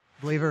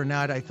believe it or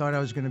not, I thought I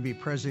was going to be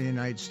president of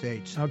the United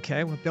States.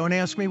 Okay. Well, Don't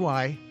ask me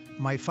why.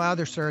 My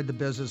father started the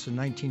business in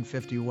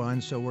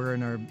 1951, so we're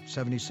in our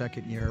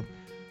 72nd year.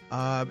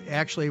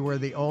 Actually, we're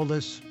the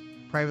oldest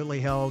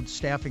privately held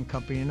staffing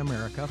company in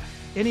America.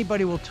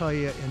 Anybody will tell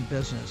you in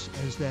business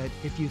is that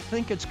if you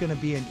think it's going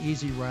to be an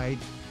easy ride,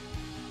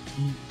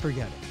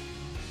 forget it.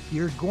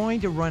 You're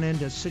going to run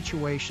into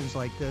situations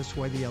like this,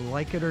 whether you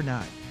like it or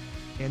not.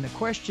 And the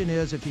question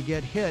is, if you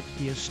get hit,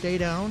 do you stay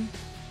down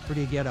or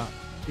do you get up?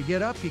 If you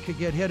get up, you could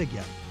get hit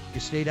again. You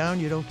stay down,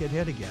 you don't get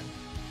hit again.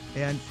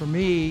 And for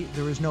me,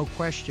 there was no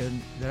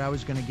question that I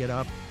was going to get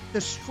up.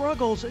 The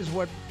struggles is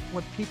what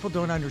people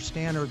don't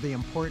understand are the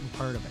important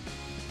part of it.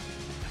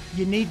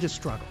 You need to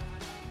struggle.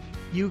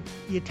 You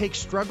take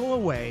struggle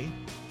away,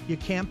 you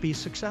can't be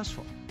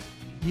successful.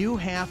 You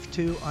have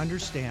to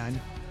understand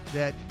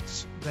that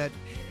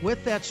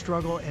with that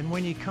struggle, and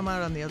when you come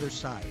out on the other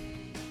side,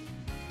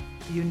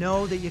 you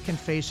know that you can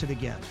face it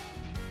again.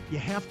 You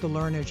have to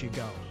learn as you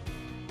go.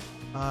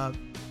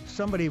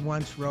 Somebody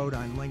once wrote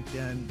on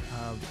LinkedIn,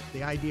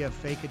 the idea of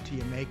fake it till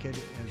you make it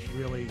is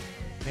really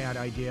a bad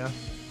idea.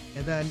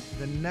 And then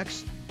the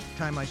next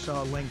time I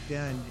saw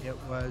LinkedIn, it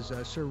was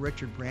Sir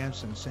Richard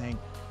Branson saying,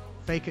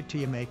 fake it till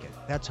you make it.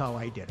 That's how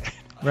I did it.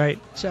 right.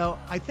 So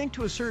I think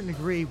to a certain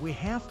degree, we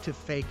have to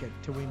fake it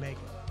till we make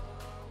it.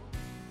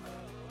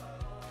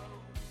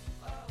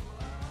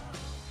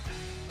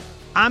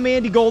 I'm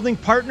Andy Golding,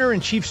 partner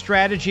and chief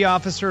strategy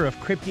officer of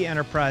Kripke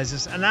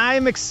Enterprises, and I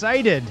am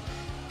excited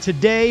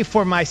today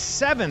for my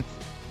 7th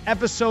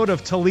episode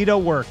of Toledo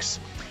Works.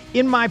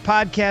 In my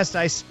podcast,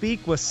 I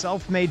speak with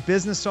self-made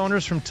business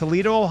owners from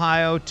Toledo,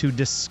 Ohio, to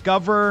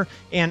discover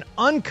and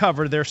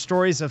uncover their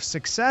stories of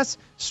success,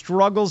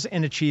 struggles,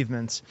 and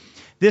achievements.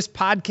 This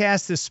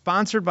podcast is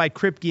sponsored by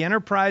Kripke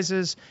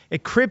Enterprises.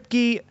 At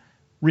Kripke,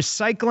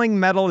 recycling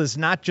metal is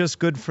not just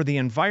good for the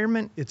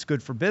environment, it's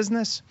good for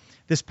business.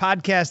 This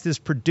podcast is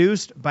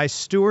produced by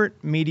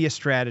Stewart Media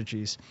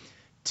Strategies.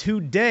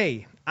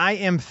 Today, I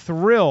am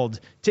thrilled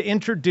to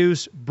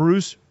introduce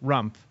Bruce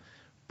Rumpf.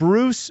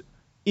 Bruce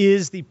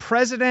is the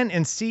president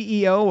and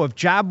CEO of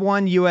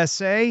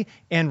Jobs1USA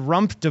and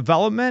Rumpf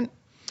Development.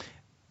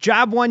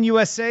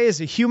 Jobs1USA is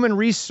a human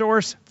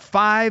resource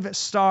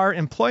 5-star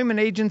employment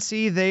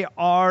agency. They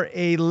are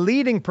a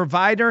leading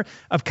provider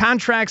of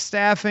contract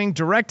staffing,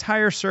 direct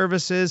hire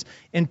services,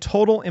 and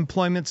total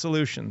employment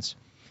solutions.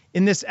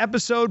 In this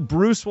episode,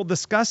 Bruce will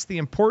discuss the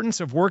importance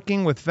of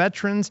working with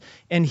veterans,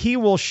 and he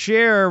will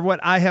share what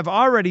I have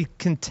already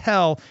can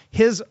tell,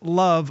 his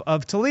love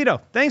of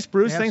Toledo. Thanks,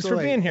 Bruce. Absolutely. Thanks for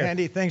being here.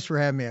 Andy, thanks for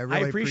having me. I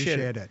really appreciate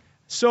it.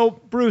 So,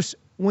 Bruce,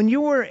 when you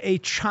were a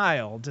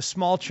child, a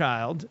small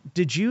child,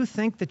 did you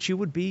think that you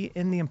would be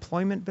in the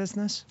employment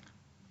business?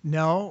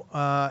 No,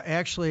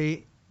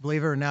 actually,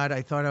 believe it or not,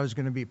 I thought I was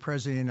going to be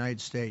president of the United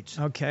States.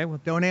 Okay.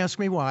 Well, Don't ask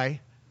me why.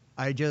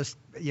 I just,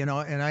 and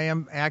I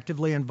am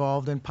actively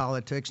involved in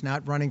politics,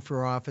 not running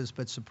for office,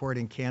 but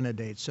supporting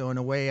candidates. So in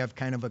a way, I've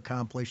kind of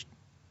accomplished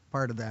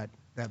part of that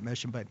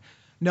mission. But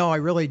no, I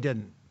really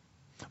didn't.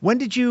 When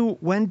did you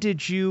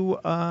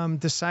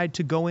decide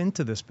to go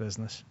into this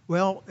business?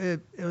 Well,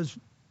 it was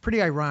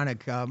pretty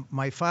ironic.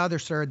 My father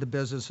started the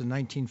business in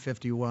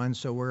 1951,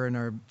 so we're in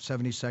our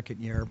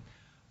 72nd year.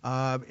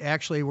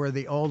 Actually, we're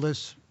the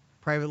oldest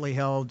privately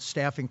held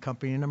staffing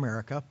company in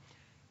America.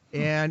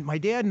 And my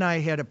dad and I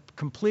had a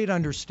complete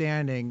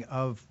understanding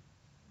of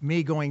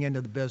me going into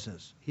the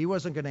business. He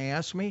wasn't going to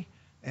ask me,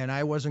 and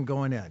I wasn't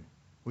going in.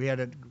 We had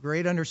a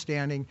great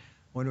understanding.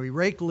 When we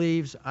raked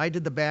leaves, I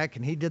did the back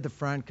and he did the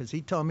front because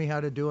he told me how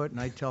to do it, and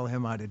I tell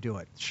him how to do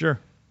it. Sure.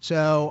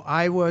 So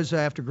I was,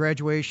 after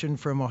graduation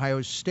from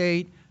Ohio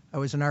State, I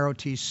was an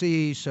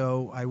ROTC,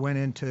 so I went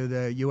into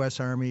the U.S.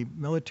 Army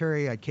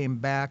military. I came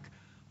back,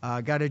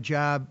 got a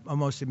job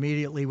almost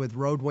immediately with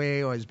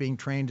Roadway. I was being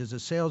trained as a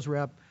sales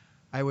rep.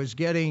 I was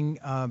getting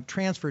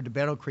transferred to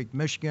Battle Creek,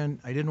 Michigan.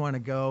 I didn't want to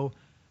go.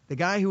 The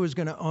guy who was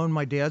going to own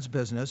my dad's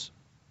business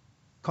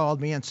called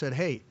me and said,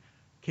 hey,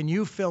 can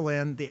you fill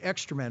in the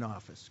extra men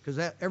office? Because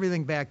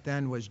everything back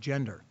then was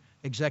gender.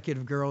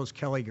 Executive girls,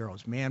 Kelly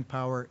girls,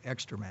 manpower,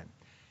 extra men.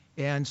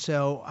 And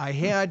so I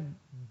had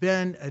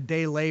been a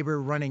day labor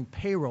running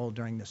payroll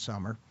during the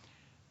summer.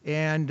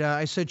 And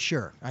I said,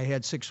 sure. I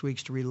had 6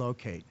 weeks to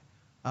relocate.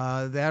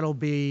 That'll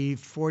be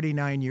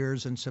 49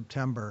 years in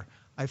September.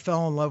 I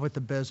fell in love with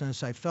the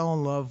business. I fell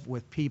in love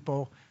with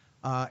people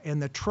and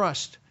the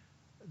trust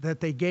that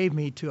they gave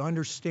me to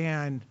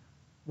understand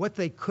what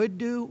they could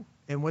do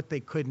and what they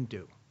couldn't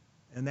do.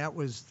 And that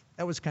was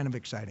kind of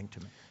exciting to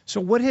me.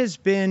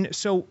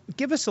 So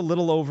give us a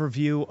little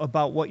overview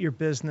about what your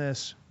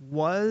business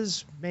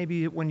was,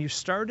 maybe when you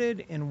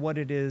started, and what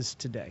it is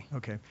today.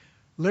 Okay.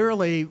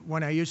 Literally,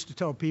 when I used to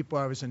tell people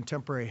I was in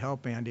temporary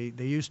help, Andy,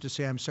 they used to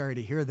say, I'm sorry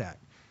to hear that.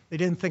 They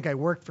didn't think I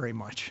worked very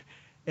much.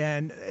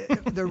 And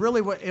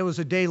it was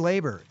a day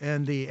labor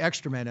and the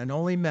extra men, and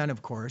only men,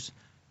 of course.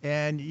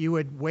 And you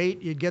would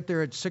wait, you'd get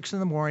there at 6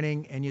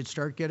 a.m, and you'd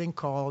start getting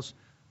calls.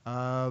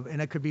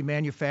 And it could be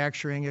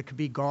manufacturing, it could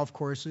be golf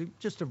courses,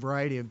 just a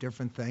variety of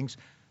different things.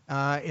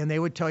 And they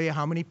would tell you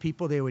how many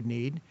people they would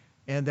need.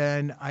 And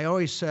then I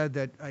always said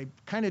that I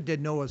kind of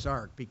did Noah's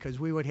Ark because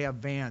we would have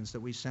vans that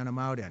we sent them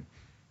out in.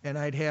 And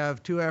I'd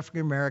have 2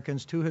 African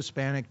Americans, 2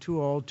 Hispanic,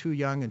 2 old, 2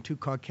 young, and 2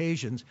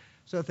 Caucasians.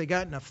 So if they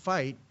got in a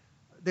fight,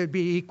 there'd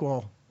be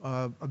equal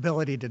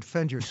ability to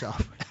defend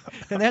yourself.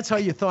 And that's how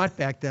you thought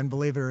back then,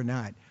 believe it or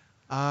not.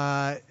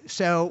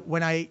 So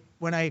when I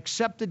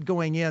accepted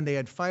going in, they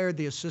had fired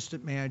the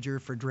assistant manager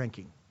for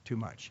drinking too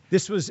much.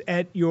 This was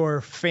at your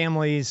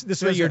family's,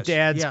 this was your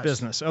dad's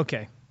business.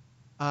 Okay.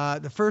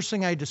 The first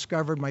thing I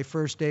discovered my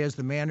first day is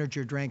the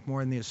manager drank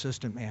more than the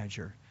assistant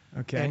manager.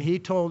 Okay. And he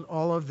told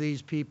all of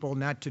these people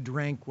not to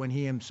drink when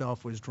he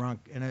himself was drunk,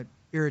 and it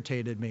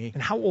irritated me.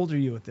 And how old are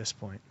you at this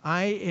point?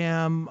 I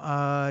am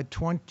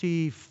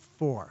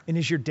 24. And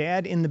is your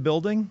dad in the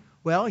building?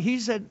 Well,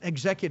 he's at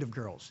Executive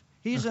Girls.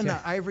 He's in the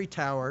ivory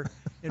tower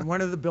in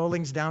one of the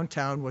buildings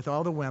downtown with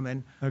all the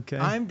women. Okay.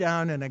 I'm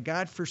down in a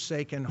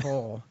godforsaken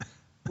hole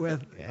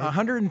with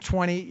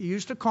 120. You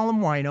used to call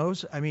them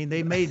winos. I mean,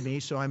 they made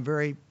me, so I'm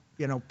very,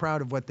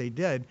 proud of what they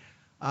did.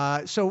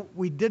 So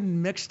we didn't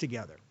mix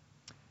together.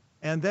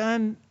 And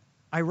then,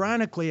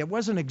 ironically, it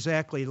wasn't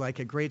exactly like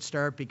a great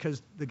start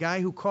because the guy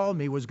who called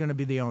me was going to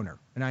be the owner,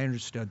 and I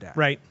understood that.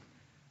 Right.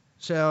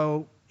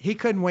 So he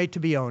couldn't wait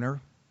to be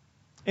owner.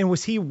 And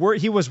was he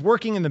was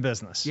working in the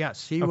business?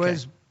 Yes, he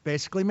was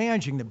basically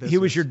managing the business. He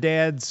was your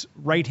dad's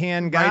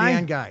right-hand guy?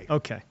 Right-hand guy.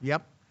 Okay.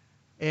 Yep.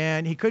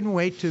 And he couldn't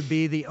wait to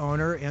be the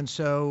owner, and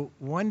so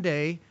one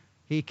day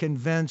he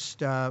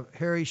convinced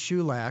Harry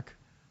Shulak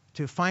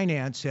to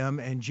finance him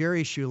and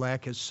Jerry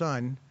Shulak, his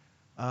son,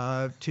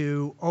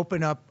 to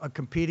open up a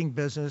competing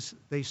business.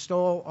 They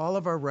stole all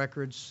of our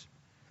records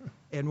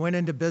and went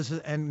into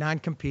business and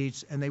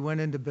non-competes, and they went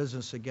into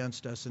business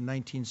against us in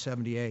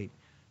 1978.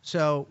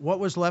 So what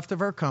was left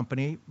of our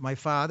company, my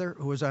father,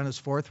 who was on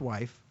his 4th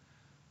wife,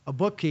 a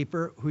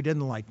bookkeeper who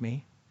didn't like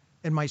me,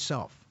 and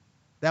myself.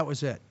 That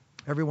was it.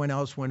 Everyone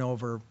else went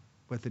over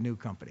with the new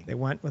company. They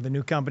went with a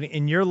new company,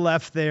 and you're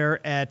left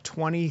there at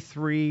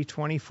 23,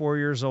 24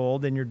 years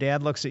old, and your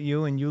dad looks at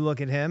you, and you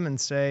look at him and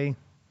say,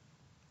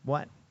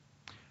 what?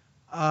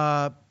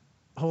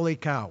 Holy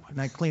cow. And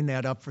I cleaned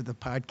that up for the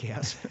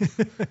podcast.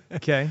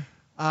 Okay.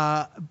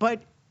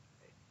 But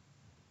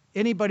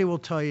anybody will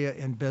tell you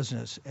in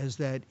business is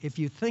that if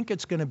you think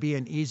it's going to be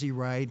an easy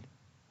ride,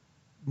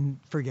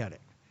 forget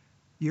it.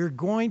 You're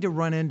going to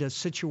run into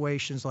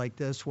situations like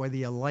this, whether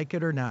you like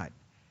it or not.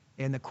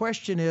 And the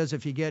question is,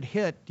 if you get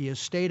hit, do you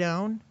stay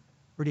down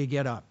or do you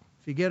get up?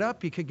 If you get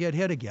up, you could get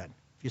hit again.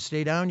 If you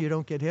stay down, you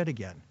don't get hit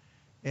again.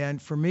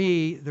 And for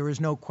me, there was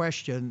no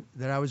question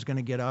that I was going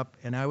to get up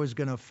and I was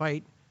going to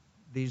fight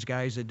these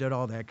guys that did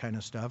all that kind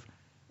of stuff.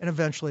 And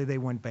eventually they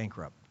went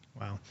bankrupt.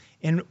 Wow.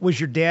 And was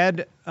your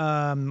dad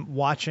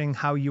watching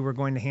how you were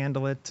going to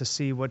handle it to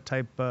see what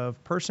type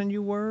of person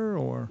you were,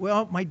 or?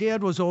 Well, my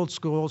dad was old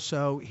school,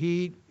 so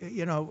the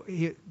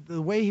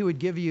way he would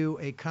give you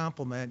a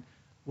compliment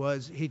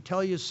was he'd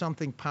tell you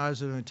something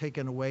positive and take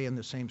it away in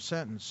the same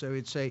sentence. So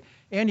he'd say,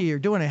 Andy, you're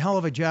doing a hell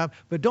of a job,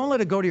 but don't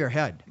let it go to your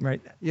head.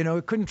 Right. He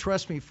couldn't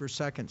trust me for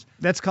seconds.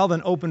 That's called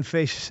an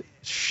open-faced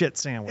shit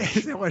sandwich.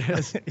 Is that what it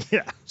is?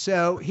 Yeah.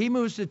 So he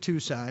moves to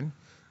Tucson,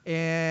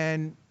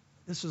 and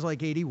this is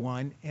like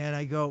 81, and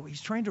I go,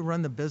 he's trying to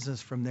run the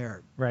business from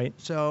there. Right.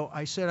 So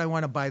I said, I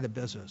want to buy the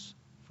business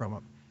from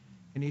him.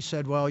 And he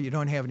said, well, you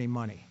don't have any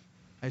money.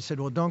 I said,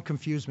 well, don't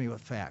confuse me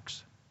with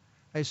facts.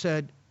 I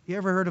said, you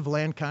ever heard of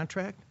land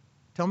contract?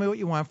 Tell me what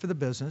you want for the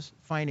business,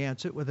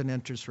 finance it with an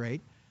interest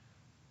rate,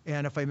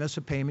 and if I miss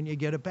a payment, you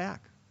get it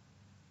back.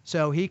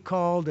 So he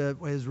called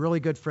his really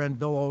good friend,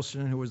 Bill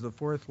Olson, who was the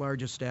 4th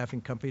largest staffing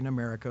company in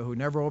America, who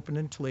never opened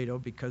in Toledo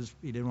because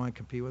he didn't want to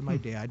compete with my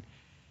dad.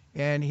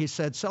 And he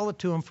said, sell it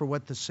to him for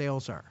what the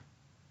sales are,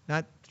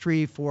 not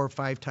 3, 4,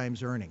 5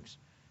 times earnings.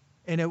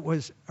 And it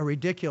was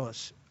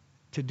ridiculous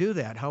to do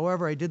that.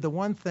 However, I did the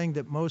one thing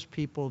that most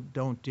people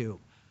don't do.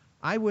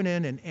 I went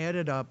in and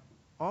added up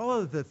all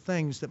of the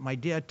things that my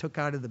dad took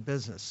out of the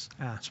business.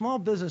 Small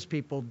business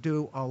people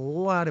do a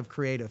lot of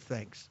creative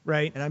things.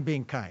 Right. And I'm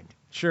being kind.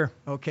 Sure.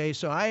 Okay,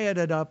 so I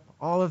added up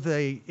all of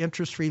the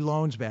interest-free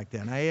loans back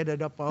then. I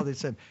added up all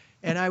this, and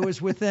I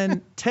was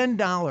within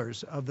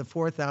 $10 of the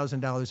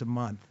 $4,000 a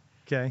month.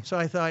 Okay. So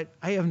I thought,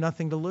 I have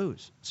nothing to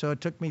lose. So it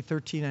took me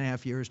 13 and a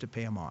half years to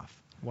pay him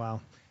off. Wow.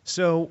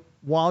 So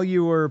while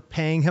you were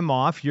paying him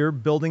off, you're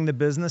building the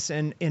business,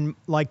 and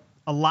like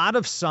a lot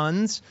of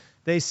sons,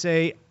 they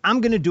say,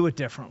 I'm going to do it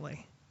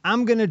differently.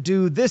 I'm going to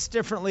do this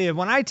differently. And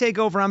when I take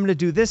over, I'm going to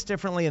do this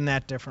differently and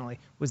that differently.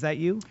 Was that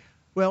you?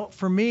 Well,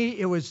 for me,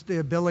 it was the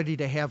ability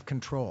to have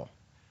control.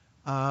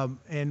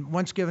 And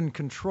once given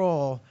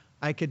control,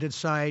 I could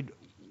decide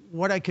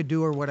what I could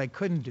do or what I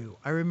couldn't do.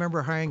 I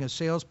remember hiring a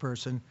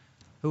salesperson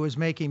who was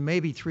making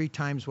maybe 3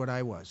 times what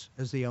I was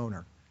as the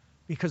owner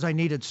because I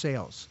needed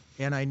sales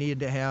and I needed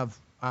to have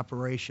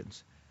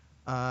operations.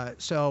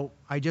 So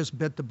I just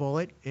bit the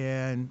bullet,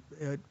 and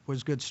it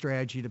was good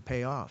strategy to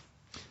pay off.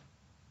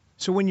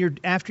 So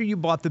after you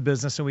bought the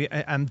business, and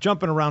I'm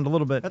jumping around a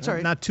little bit. That's all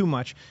right. Not too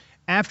much.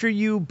 After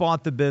you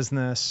bought the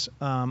business,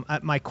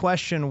 my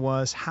question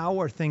was,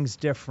 how are things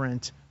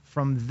different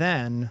from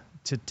then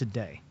to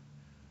today?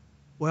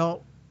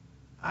 Well,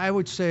 I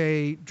would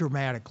say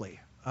dramatically.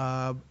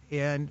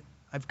 And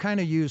I've kind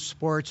of used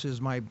sports as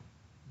my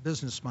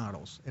business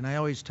models. And I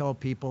always tell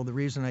people the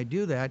reason I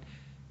do that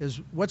is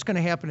what's going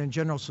to happen in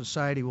general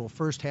society will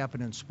first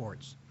happen in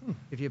sports,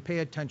 if you pay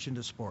attention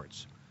to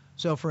sports.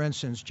 So, for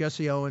instance,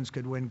 Jesse Owens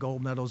could win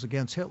gold medals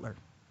against Hitler.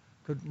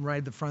 Couldn't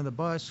ride the front of the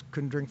bus,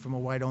 couldn't drink from a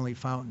white-only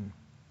fountain.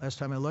 Last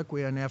time I looked,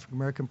 we had an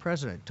African-American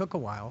president. It took a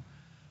while.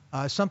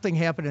 Something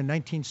happened in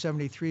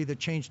 1973 that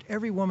changed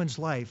every woman's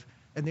life,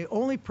 and the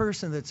only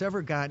person that's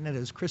ever gotten it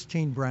is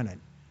Christine Brennan,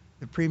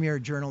 the premier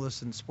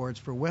journalist in sports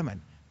for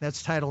women.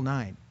 That's Title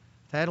IX.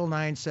 Title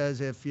IX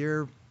says if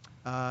you're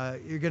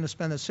going to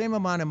spend the same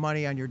amount of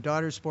money on your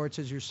daughter's sports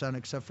as your son,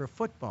 except for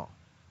football.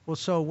 Well,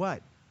 so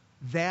what?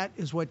 That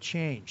is what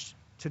changed.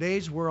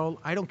 Today's world,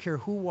 I don't care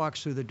who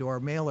walks through the door,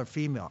 male or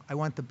female. I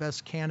want the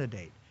best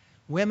candidate.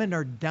 Women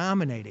are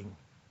dominating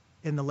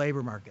in the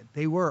labor market.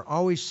 They were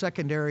always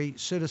secondary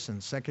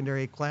citizens,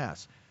 secondary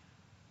class.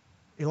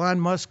 Elon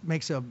Musk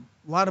makes a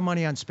lot of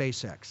money on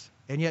SpaceX,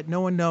 and yet no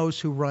one knows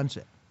who runs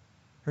it.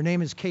 Her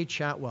name is Kate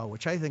Shotwell,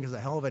 which I think is a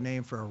hell of a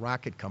name for a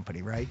rocket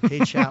company, right?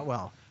 Kate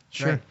Shotwell.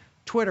 Sure. Right?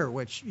 Twitter,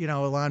 which,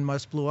 Elon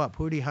Musk blew up.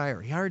 Who did he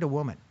hire? He hired a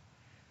woman.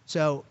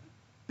 So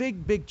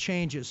big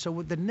changes. So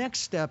what the next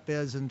step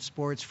is in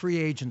sports, free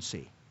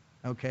agency,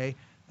 okay?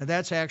 And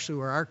that's actually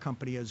where our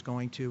company is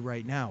going to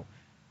right now.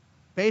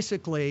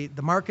 Basically,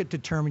 the market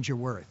determines your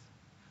worth.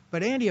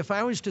 But Andy, if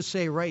I was to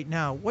say right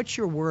now, what's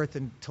your worth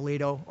in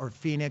Toledo or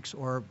Phoenix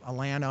or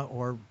Atlanta,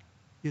 or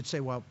you'd say,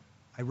 well,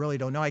 I really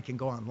don't know. I can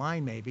go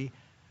online maybe.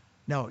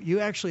 No,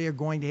 you actually are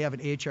going to have an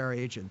HR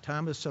agent.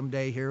 Thomas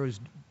someday here who's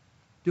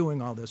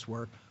doing all this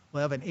work will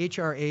have an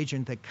HR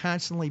agent that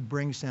constantly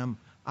brings them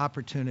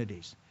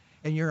opportunities.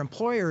 And your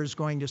employer is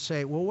going to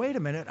say, well, wait a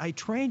minute, I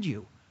trained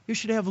you. You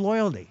should have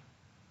loyalty.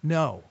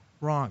 No,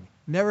 wrong.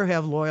 Never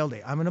have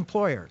loyalty. I'm an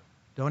employer.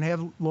 Don't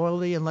have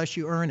loyalty unless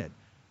you earn it.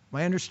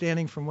 My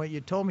understanding from what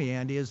you told me,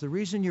 Andy, is the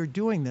reason you're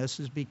doing this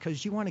is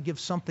because you want to give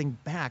something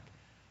back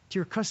to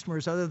your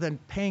customers other than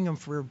paying them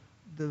for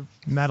the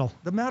metal.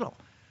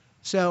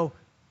 So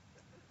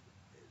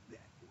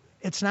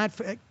it's not,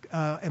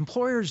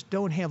 employers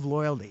don't have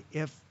loyalty.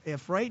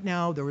 If right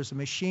now there was a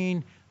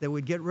machine that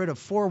would get rid of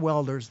 4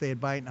 welders, they'd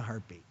buy it in a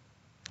heartbeat.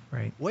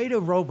 Right. Wait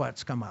till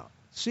robots come out.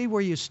 See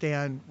where you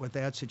stand with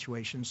that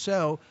situation.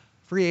 So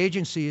free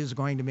agency is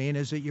going to mean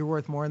is that you're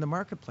worth more in the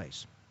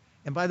marketplace.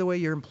 And by the way,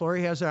 your employer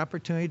has the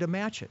opportunity to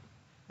match it.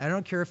 I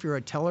don't care if you're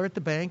a teller at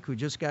the bank who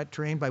just got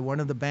trained by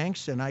one of the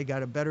banks and I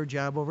got a better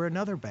job over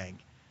another bank.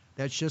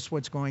 That's just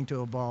what's going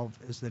to evolve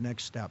as the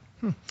next step.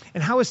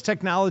 And how has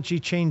technology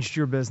changed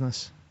your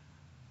business?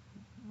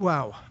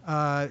 Wow.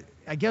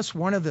 I guess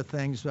one of the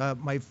things,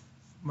 my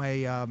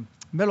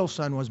middle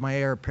son was my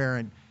heir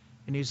apparent,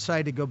 and he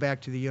decided to go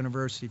back to the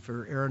university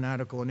for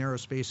aeronautical and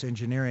aerospace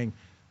engineering,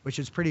 which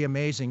is pretty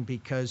amazing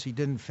because he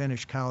didn't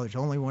finish college.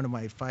 Only one of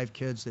my 5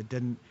 kids that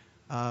didn't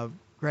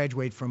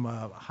graduate from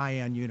a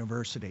high-end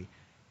university.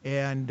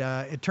 And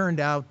it turned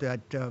out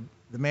that the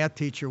math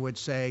teacher would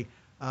say,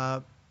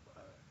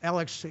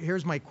 Alex,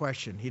 here's my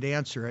question. He'd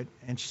answer it,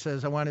 and she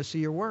says, I want to see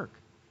your work.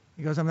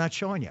 He goes, I'm not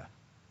showing you.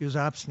 He was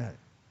obstinate.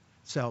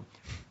 So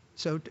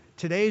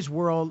today's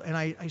world, and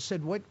I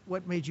said,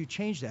 what made you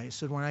change that? He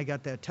said, when I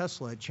got that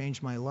Tesla, it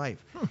changed my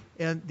life.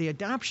 And the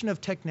adoption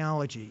of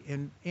technology,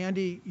 and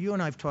Andy, you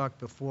and I have talked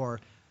before,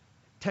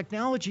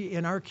 technology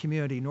in our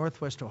community,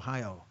 Northwest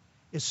Ohio,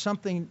 is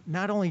something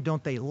not only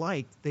don't they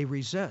like, they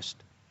resist.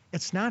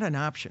 It's not an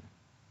option.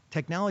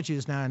 Technology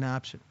is not an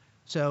option.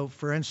 So,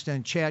 for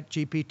instance,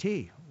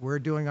 ChatGPT. We're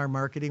doing our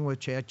marketing with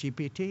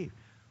ChatGPT.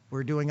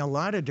 We're doing a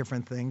lot of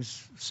different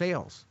things,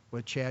 sales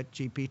with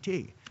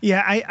ChatGPT.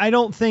 Yeah, I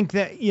don't think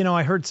that,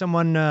 I heard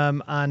someone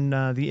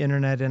on the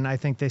internet, and I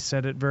think they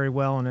said it very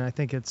well, and I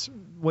think it's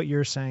what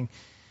you're saying.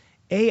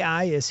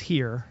 AI is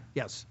here.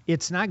 Yes.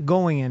 It's not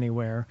going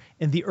anywhere,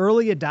 and the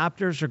early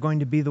adopters are going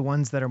to be the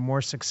ones that are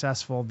more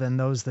successful than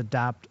those that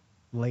adopt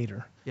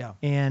later. Yeah.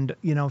 And,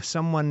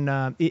 someone,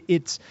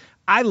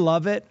 I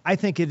love it. I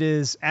think it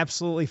is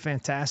absolutely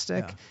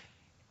fantastic. Yeah.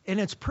 And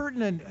it's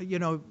pertinent,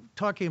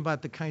 talking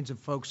about the kinds of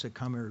folks that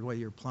come here, whether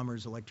you're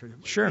plumbers,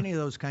 electricians, sure, any of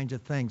those kinds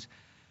of things.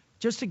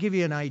 Just to give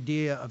you an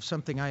idea of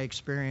something I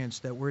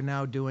experienced that we're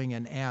now doing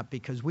an app,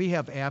 because we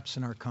have apps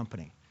in our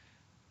company.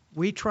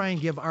 We try and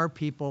give our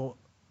people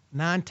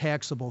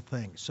non-taxable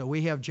things. So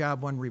we have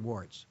Job1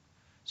 rewards.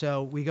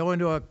 So we go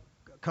into a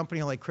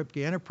company like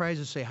Kripke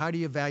Enterprises, say, how do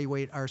you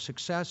evaluate our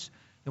success?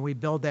 And we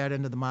build that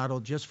into the model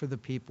just for the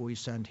people we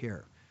send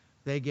here.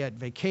 They get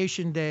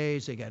vacation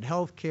days, they get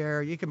health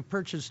care. You can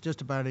purchase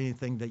just about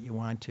anything that you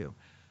want to.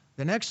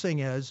 The next thing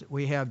is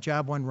we have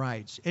Job1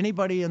 rides.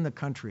 Anybody in the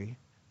country,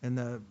 in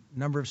the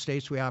number of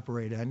states we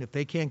operate in, if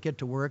they can't get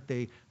to work,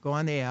 they go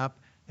on the app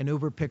and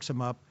Uber picks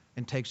them up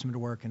and takes them to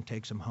work and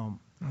takes them home.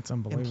 That's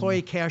unbelievable.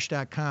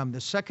 EmployeeCash.com, the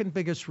second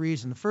biggest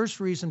reason, the first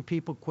reason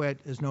people quit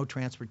is no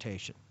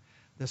transportation.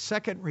 The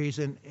second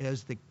reason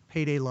is the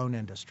payday loan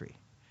industry.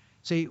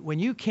 See, when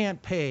you can't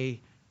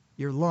pay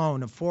your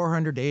loan of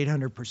 400 to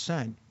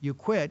 800%, you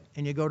quit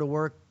and you go to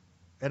work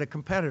at a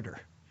competitor.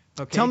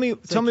 Okay. Tell me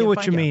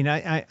what you mean.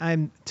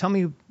 Tell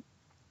me.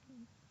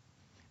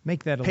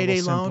 Make that a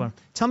payday little simpler. Loan?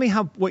 Tell me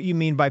what you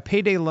mean by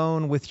payday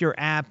loan with your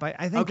app.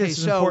 I think this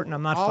is important.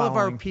 I'm not all following. Of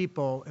our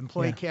people,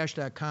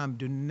 EmployeeCash.com,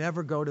 do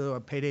never go to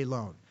a payday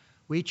loan.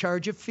 We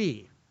charge a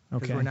fee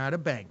because we're not a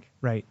bank.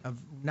 Right. A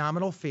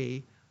nominal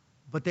fee,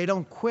 but they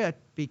don't quit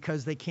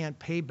because they can't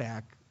pay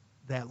back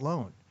that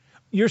loan.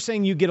 You're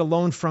saying you get a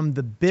loan from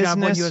the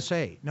business?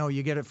 Jobs1USA. No,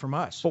 you get it from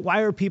us. But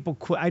why are people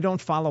quit? I don't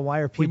follow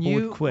why are people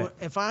would quit.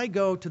 If I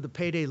go to the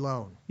payday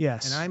loan,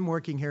 yes, and I'm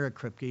working here at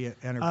Kripke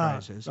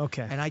Enterprises,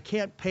 okay, and I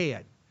can't pay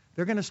it,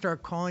 they're going to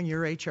start calling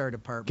your HR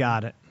department.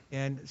 Got it.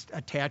 And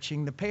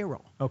attaching the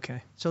payroll.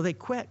 Okay. So they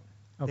quit.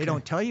 Okay. They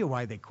don't tell you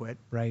why they quit.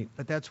 Right.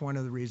 But that's one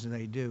of the reasons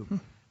they do.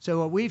 So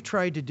what we've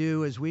tried to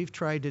do is we've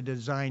tried to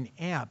design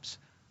apps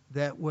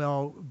that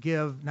will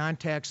give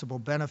non-taxable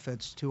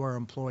benefits to our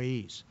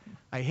employees.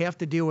 I have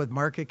to deal with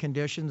market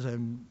conditions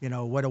and,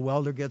 what a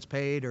welder gets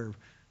paid or,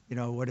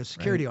 what a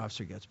security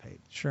officer gets paid.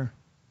 Sure.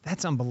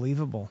 That's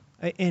unbelievable.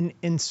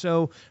 And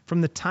so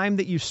from the time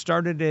that you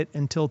started it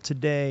until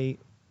today,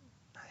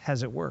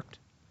 has it worked?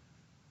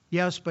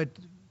 Yes, but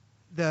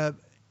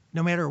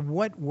no matter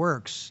what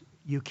works,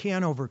 you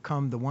can't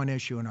overcome the one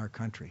issue in our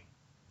country.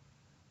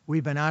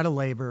 We've been out of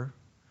labor.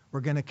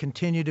 We're going to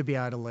continue to be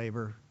out of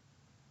labor.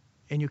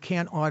 And you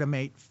can't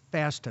automate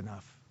fast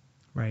enough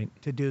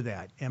to do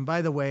that. And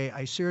by the way,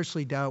 I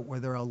seriously doubt where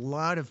there are a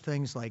lot of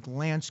things like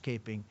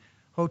landscaping,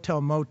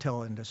 hotel,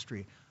 motel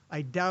industry.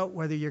 I doubt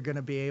whether you're going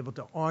to be able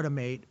to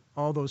automate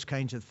all those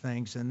kinds of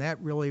things. And that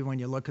really, when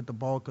you look at the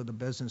bulk of the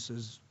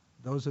businesses,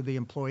 those are the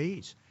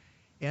employees.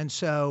 And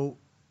so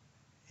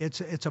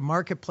it's a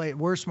marketplace,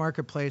 worst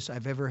marketplace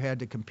I've ever had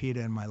to compete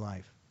in my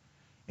life.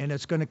 And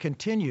it's going to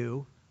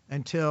continue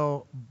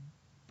until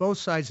both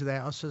sides of the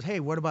house says, hey,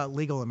 what about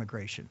legal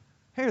immigration?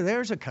 Hey,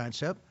 there's a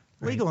concept,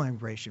 legal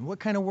immigration. What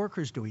kind of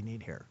workers do we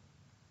need here?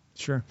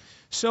 Sure.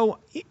 So,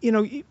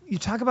 you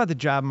talk about the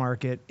job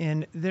market,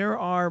 and there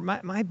are,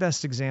 my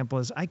best example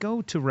is I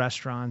go to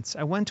restaurants.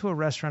 I went to a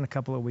restaurant a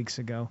couple of weeks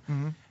ago.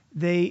 Mm-hmm.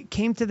 They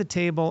came to the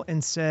table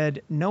and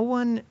said,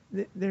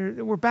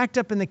 we're backed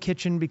up in the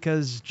kitchen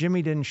because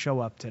Jimmy didn't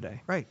show up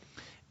today. Right.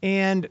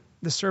 And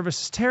the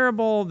service is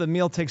terrible. The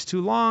meal takes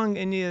too long.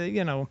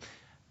 And,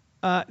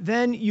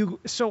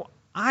 so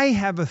I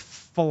have a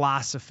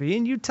philosophy,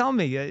 and you tell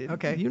me,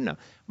 okay.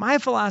 My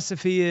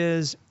philosophy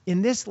is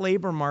in this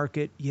labor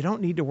market, you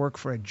don't need to work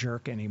for a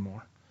jerk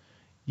anymore.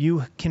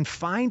 You can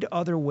find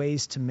other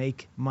ways to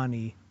make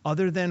money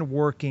other than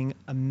working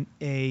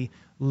a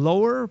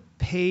lower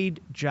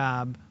paid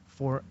job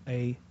for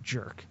a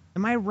jerk.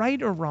 Am I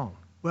right or wrong?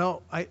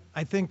 Well, I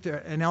think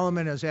an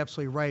element is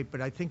absolutely right,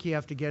 but I think you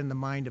have to get in the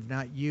mind of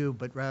not you,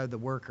 but rather the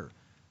worker.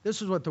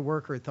 This is what the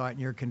worker thought in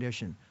your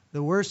condition.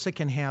 The worst that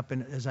can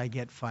happen is I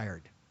get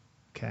fired.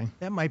 Okay.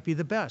 That might be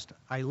the best.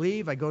 I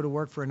leave, I go to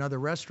work for another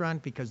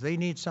restaurant because they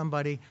need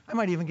somebody. I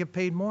might even get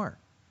paid more.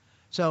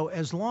 So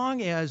as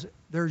long as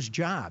there's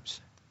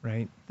jobs,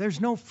 right, there's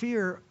no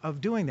fear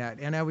of doing that.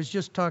 And I was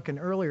just talking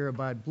earlier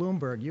about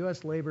Bloomberg.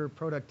 U.S. labor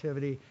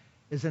productivity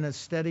is in a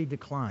steady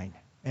decline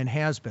and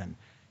has been.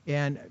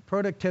 And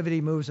productivity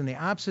moves in the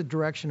opposite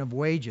direction of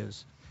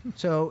wages.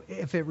 So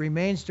if it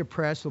remains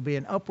depressed, there'll be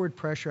an upward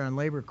pressure on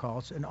labor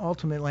costs and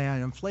ultimately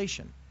on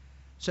inflation.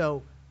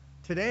 So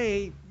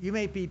today, you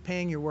may be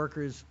paying your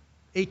workers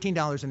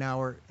 $18 an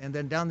hour, and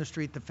then down the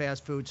street, the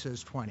fast food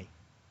says $20. And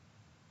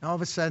all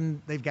of a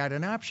sudden, they've got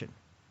an option.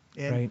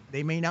 And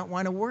they may not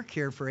want to work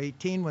here for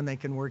 18 when they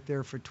can work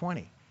there for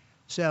 20.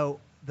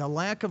 So the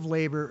lack of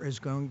labor is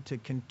going to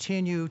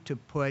continue to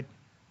put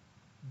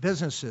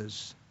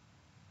businesses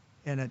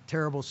in a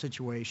terrible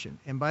situation.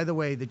 And by the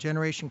way, the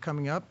generation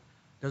coming up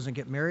doesn't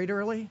get married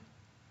early,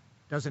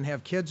 doesn't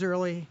have kids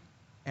early,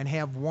 and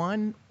have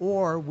one,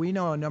 or we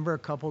know a number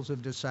of couples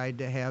have decided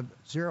to have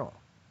zero.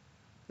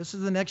 This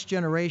is the next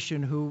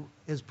generation who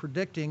is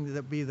predicting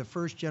that be the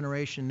first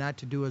generation not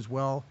to do as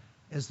well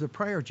as the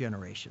prior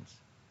generations.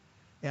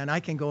 And I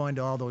can go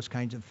into all those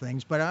kinds of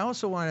things, but I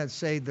also want to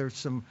say there's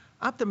some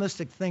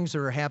optimistic things that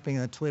are happening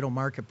in the Toledo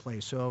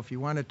marketplace. So if you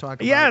want to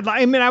talk about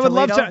I mean, I would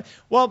Toledo, love to.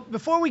 Well,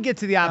 before we get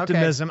to the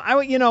optimism,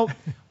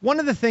 one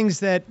of the things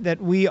that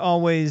we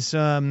always,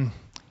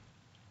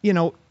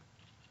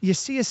 you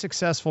see a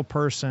successful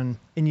person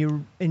and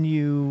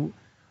you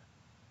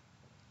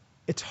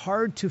it's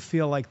hard to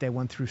feel like they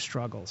went through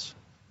struggles.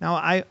 Now,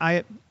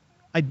 I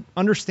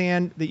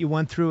understand that you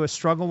went through a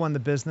struggle when the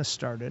business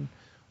started.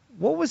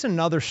 What was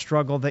another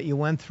struggle that you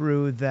went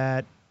through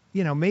that,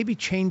 maybe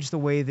changed the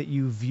way that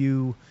you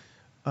view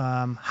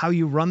how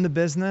you run the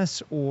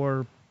business,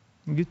 or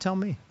you tell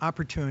me?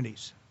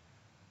 Opportunities.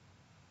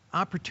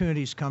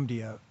 Opportunities come to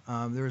you.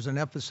 There was an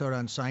episode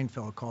on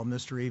Seinfeld called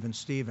Mr. Even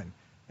Steven.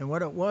 And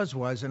what it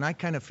was, and I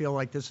kind of feel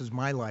like this is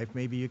my life,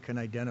 maybe you can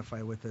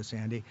identify with this,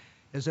 Andy,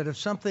 is that if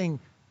something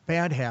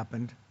bad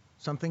happened,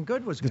 something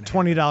good was going to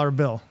happen. The $20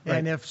 bill. Right.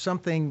 And if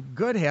something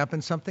good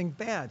happened, something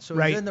bad. So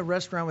he's in the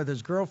restaurant with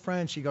his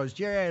girlfriend. She goes,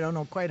 Jerry, I don't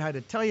know quite how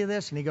to tell you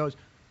this. And he goes,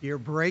 You're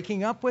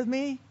breaking up with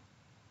me?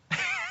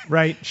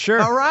 Right,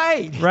 sure. All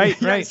right.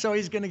 Right, Yeah, right. so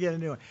he's going to get a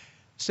new one.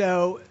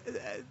 So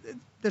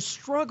the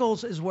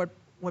struggles is what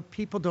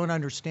people don't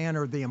understand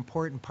are the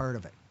important part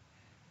of it.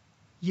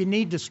 You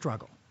need to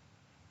struggle.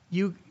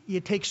 You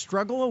take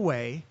struggle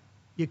away,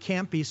 you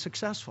can't be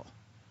successful.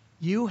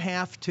 You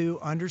have to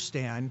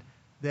understand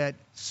that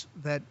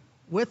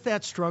with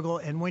that struggle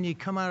and when you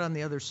come out on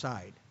the other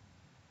side,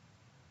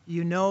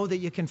 you know that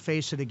you can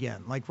face it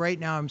again. Like right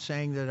now, I'm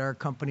saying that our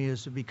company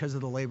is, because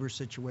of the labor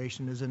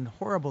situation, is in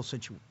horrible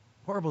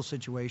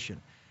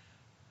situation.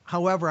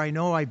 However, I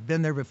know I've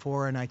been there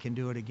before and I can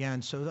do it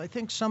again. So I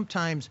think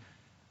sometimes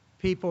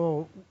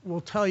people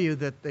will tell you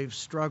that they've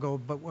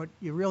struggled, but what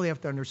you really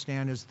have to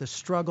understand is the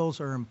struggles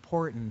are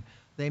important.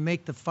 They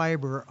make the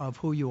fiber of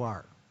who you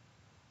are.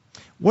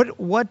 What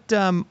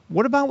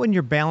about when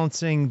you're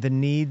balancing the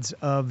needs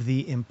of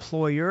the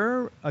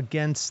employer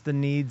against the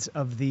needs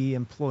of the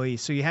employee?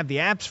 So you have the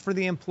apps for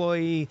the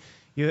employee,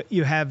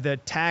 you have the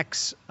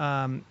tax.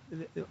 How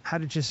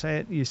did you say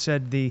it? You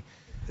said the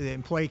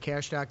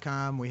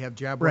employeecash.com. We have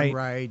Job1 Right.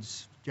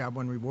 Rides,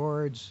 Job1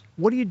 Rewards.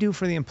 What do you do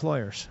for the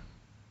employers?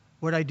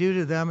 What I do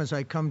to them is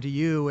I come to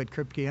you at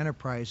Kripke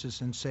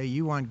Enterprises and say,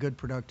 you want good,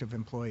 productive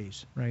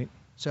employees. Right.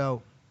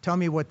 So tell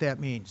me what that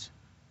means,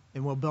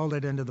 and we'll build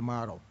it into the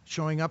model.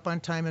 Showing up on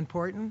time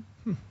important?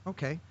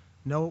 Okay.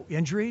 No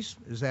injuries?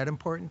 Is that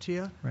important to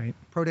you? Right.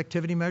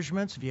 Productivity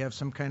measurements, if you have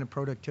some kind of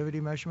productivity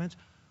measurements.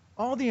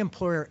 All the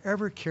employer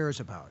ever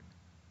cares about,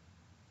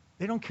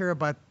 they don't care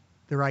about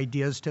their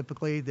ideas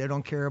typically. They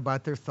don't care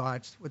about their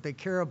thoughts. What they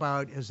care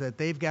about is that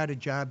they've got a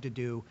job to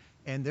do,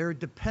 and they're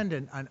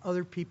dependent on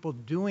other people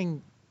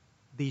doing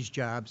these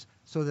jobs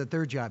so that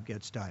their job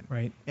gets done.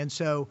 Right. And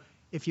so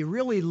if you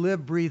really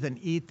live, breathe, and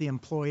eat the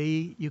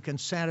employee, you can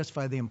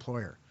satisfy the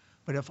employer.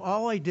 But if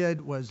all I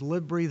did was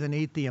live, breathe, and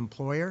eat the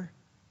employer,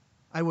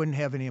 I wouldn't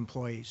have any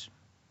employees,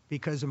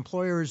 because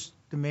employers'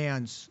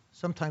 demands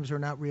sometimes are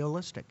not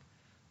realistic.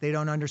 They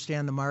don't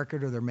understand the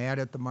market, or they're mad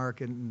at the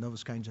market, and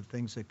those kinds of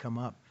things that come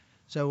up.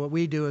 So what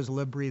we do is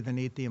live, breathe, and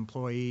eat the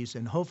employees,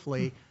 and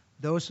hopefully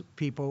those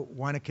people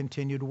want to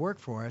continue to work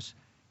for us,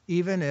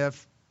 even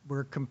if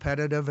we're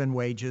competitive in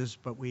wages,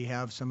 but we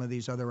have some of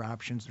these other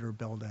options that are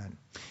built in.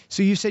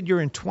 So you said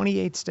you're in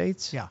 28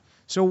 states? Yeah.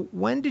 So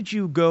when did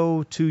you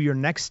go to your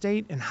next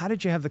state, and how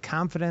did you have the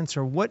confidence,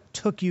 or what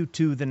took you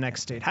to the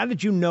next state? How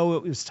did you know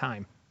it was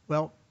time?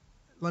 Well,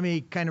 let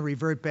me kind of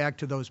revert back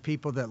to those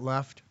people that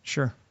left.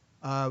 Sure.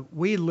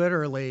 We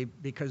literally,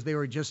 because they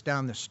were just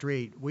down the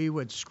street, we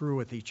would screw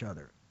with each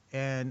other.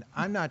 And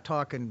I'm not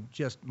talking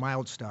just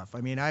mild stuff.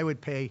 I mean, I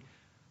would pay,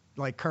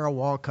 like Carl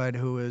Walcott,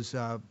 who is,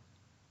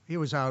 he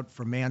was out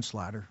for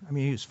manslaughter. I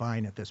mean, he was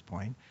fine at this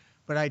point.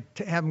 But I'd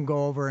have him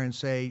go over and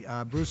say,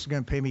 Bruce is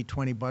going to pay me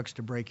 $20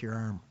 to break your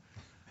arm.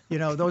 You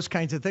know, those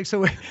kinds of things.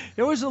 So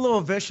it was a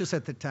little vicious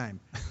at the time.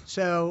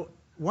 So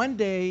one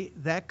day,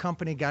 that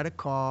company got a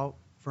call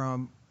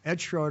from Ed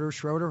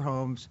Schroeder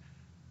Homes,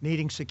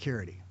 needing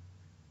security.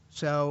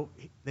 So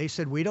they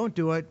said, we don't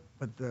do it,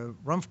 but the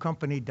Rumpf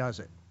company does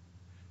it.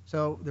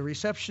 So the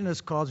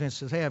receptionist calls me and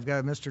says, hey, I've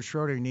got Mr.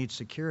 Schroeder who needs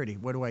security.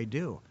 What do I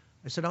do?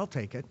 I said, I'll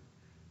take it.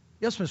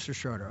 Yes, Mr.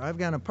 Schroeder, I've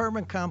got an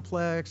apartment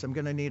complex. I'm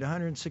going to need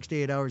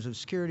 168 hours of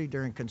security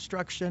during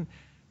construction.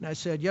 And I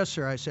said, yes,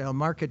 sir. I said, I'll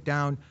mark it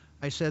down.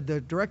 I said,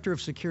 the director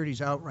of security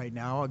is out right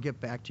now. I'll get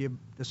back to you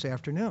this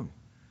afternoon.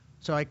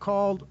 So I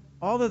called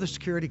all of the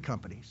security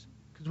companies,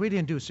 because we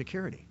didn't do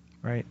security.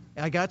 Right.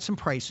 I got some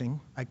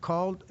pricing. I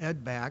called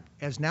Ed back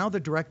as now the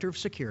director of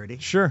security.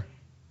 Sure.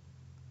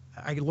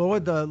 I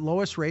lowered the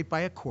lowest rate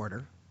by a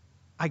quarter.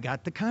 I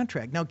got the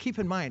contract. Now, keep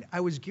in mind, I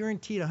was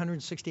guaranteed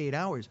 168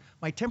 hours.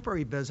 My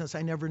temporary business,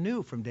 I never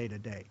knew from day to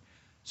day.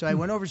 So I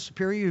went over to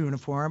Superior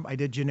Uniform. I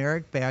did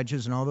generic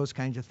badges and all those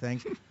kinds of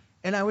things.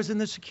 And I was in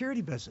the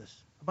security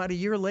business. About a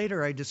year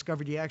later, I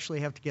discovered you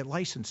actually have to get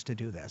licensed to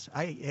do this.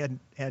 I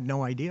had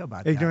no idea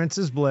about that. Ignorance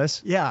is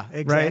bliss. Yeah,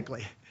 exactly.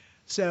 Right?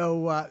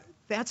 So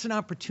that's an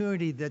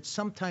opportunity that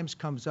sometimes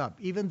comes up.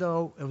 Even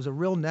though it was a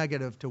real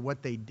negative to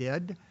what they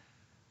did,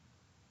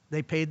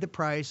 they paid the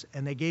price,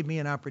 and they gave me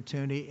an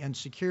opportunity. And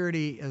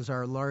security is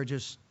our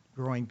largest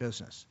growing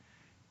business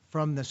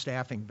from the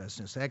staffing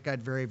business. That got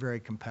very, very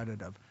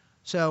competitive.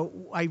 So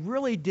I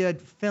really did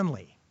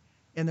Findlay.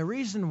 And the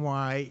reason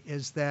why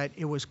is that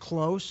it was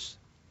close,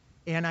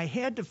 and I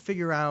had to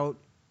figure out,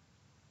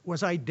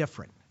 was I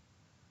different?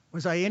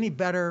 Was I any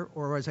better,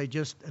 or was I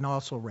just an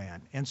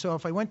also-ran? And so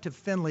if I went to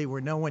Findlay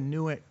where no one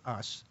knew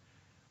us,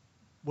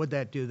 would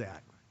that do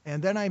that?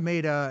 And then I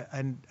made a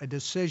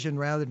decision,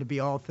 rather than to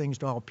be all things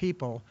to all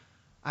people,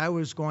 I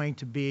was going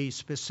to be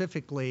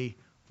specifically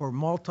for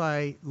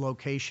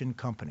multi-location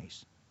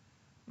companies.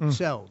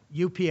 So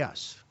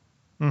UPS.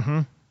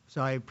 Mm-hmm.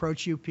 So I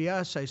approached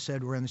UPS. I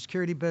said, we're in the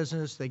security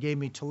business. They gave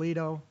me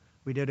Toledo.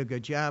 We did a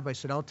good job. I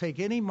said, I'll take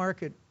any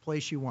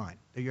marketplace you want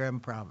that you're having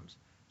problems.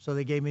 So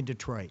they gave me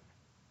Detroit.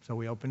 So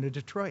we opened in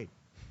Detroit.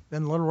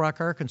 Then Little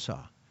Rock,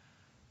 Arkansas.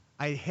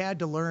 I had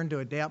to learn to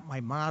adapt my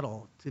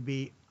model to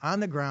be on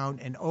the ground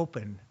and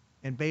open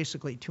in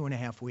basically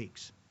 2.5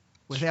 weeks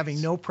with having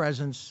no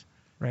presence,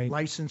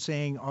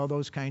 licensing, all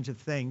those kinds of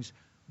things.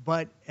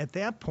 But at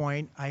that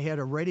point, I had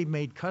a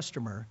ready-made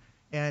customer,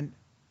 and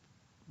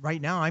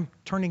right now I'm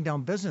turning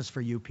down business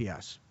for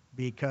UPS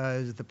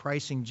because the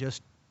pricing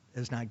just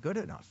is not good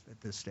enough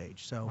at this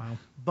stage. So,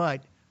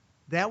 but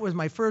that was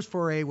my first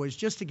foray, was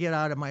just to get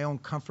out of my own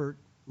comfort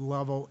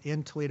level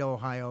in Toledo,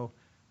 Ohio,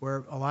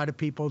 where a lot of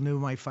people knew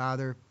my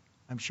father.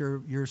 I'm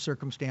sure your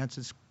circumstance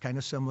is kind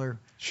of similar.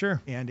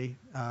 Sure. Andy.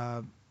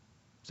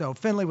 So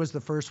Findlay was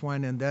the first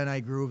one, and then I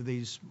grew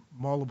these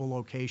multiple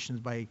locations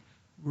by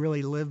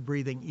really live,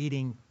 breathing,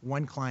 eating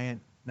one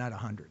client, not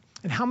 100.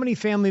 And how many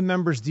family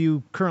members do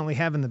you currently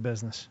have in the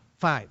business?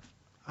 5.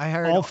 I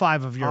hired all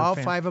 5 of your all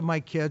 5 of my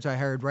kids I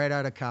hired right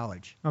out of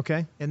college.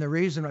 Okay. And the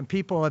reason, and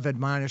people have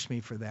admonished me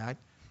for that,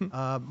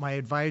 my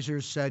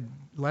advisors said,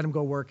 let them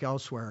go work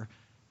elsewhere.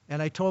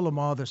 And I told them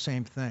all the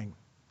same thing.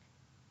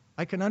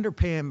 I can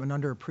underpay them and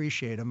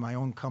underappreciate them, my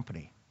own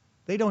company.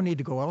 They don't need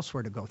to go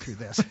elsewhere to go through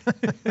this.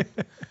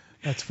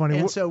 That's funny.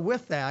 And so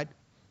with that,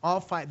 all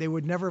 5, they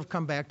would never have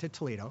come back to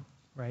Toledo.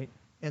 Right.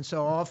 And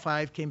so all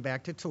 5 came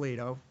back to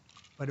Toledo.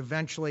 But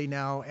eventually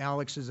now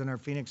Alex is in our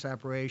Phoenix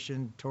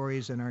operation,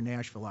 Tori's in our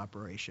Nashville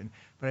operation.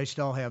 But I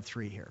still have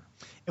 3 here.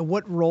 And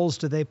what roles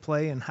do they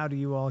play, and how do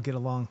you all get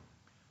along?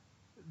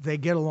 They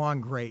get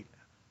along great.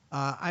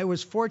 I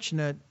was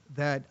fortunate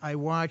that I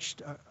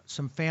watched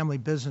some family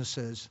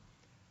businesses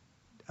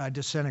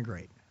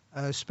disintegrate,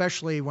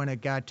 especially when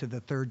it got to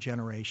the 3rd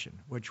generation,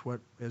 which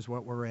is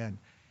what we're in.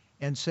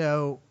 And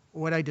so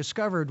what I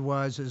discovered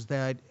is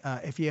that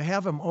if you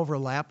have them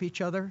overlap each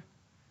other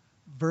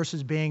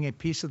versus being a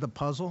piece of the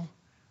puzzle,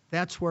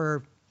 that's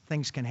where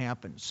things can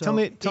happen. So tell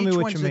me each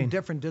what one's you mean. in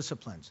different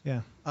disciplines.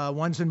 Yeah.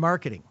 One's in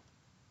marketing.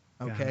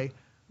 Okay.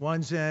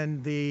 One's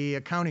in the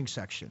accounting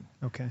section.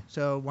 Okay.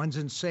 So one's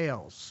in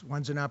sales,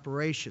 one's in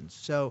operations.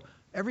 So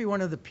every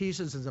one of the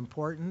pieces is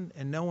important,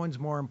 and no one's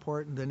more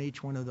important than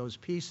each one of those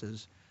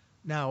pieces.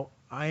 Now,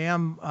 I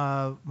am,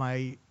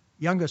 my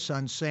youngest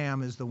son,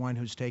 Sam, is the one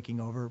who's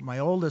taking over. My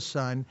oldest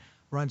son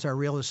runs our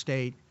real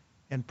estate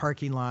and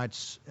parking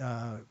lots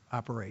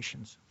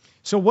operations.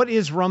 So what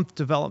is Rumpf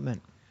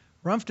Development?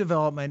 Rumpf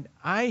Development,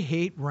 I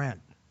hate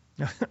rent.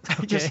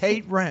 I just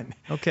hate rent.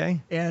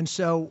 Okay. And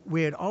so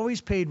we had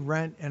always paid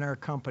rent in our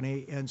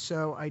company, and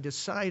so I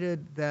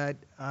decided that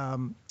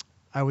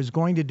I was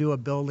going to do a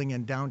building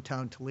in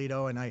downtown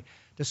Toledo, and I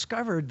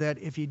discovered that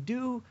if you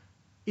do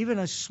even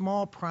a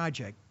small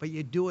project, but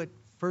you do it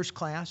first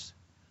class,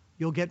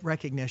 you'll get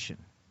recognition.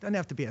 Doesn't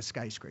have to be a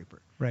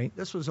skyscraper. Right.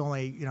 This was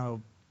only,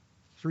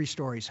 3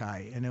 stories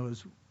high, and it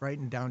was right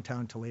in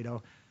downtown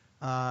Toledo.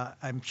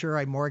 I'm sure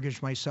I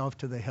mortgaged myself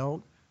to the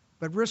hilt,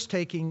 but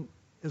risk-taking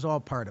is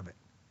all part of it.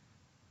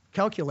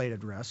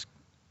 Calculated risk,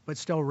 but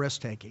still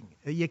risk-taking.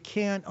 You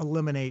can't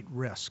eliminate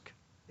risk.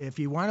 If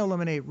you want to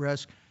eliminate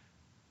risk,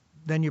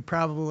 then you're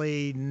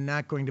probably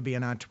not going to be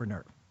an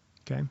entrepreneur.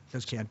 Okay.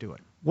 Just can't do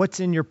it. What's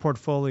in your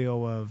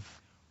portfolio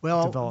of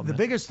development? The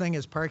biggest thing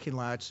is parking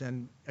lots.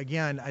 And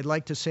again, I'd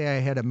like to say I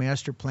had a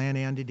master plan,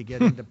 Andy, to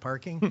get into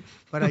parking,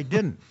 but I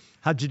didn't.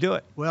 How'd you do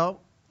it? Well,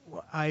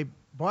 I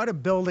bought a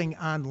building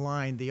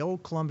online, the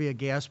old Columbia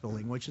Gas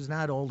building, which is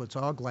not old. It's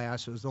all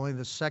glass. It was only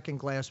the 2nd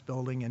glass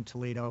building in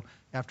Toledo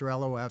after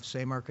LOF,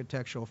 same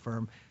architectural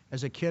firm.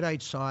 As a kid, I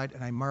saw it,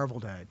 and I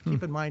marveled at it.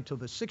 Keep in mind, till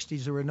the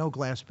 60s, there were no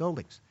glass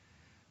buildings.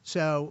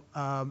 So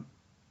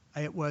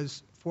it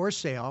was for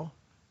sale.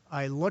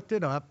 I looked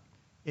it up.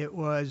 It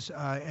was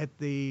at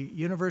the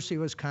University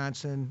of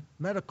Wisconsin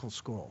Medical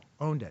School,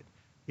 owned it,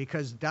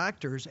 because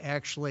doctors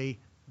actually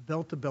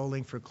built the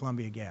building for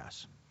Columbia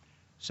Gas.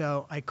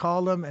 So I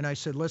called them and I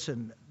said,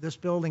 listen, this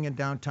building in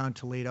downtown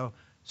Toledo,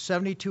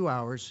 72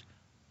 hours.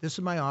 This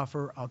is my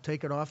offer. I'll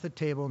take it off the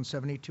table in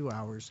 72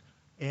 hours,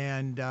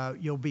 and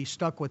you'll be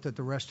stuck with it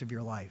the rest of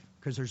your life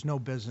because there's no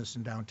business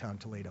in downtown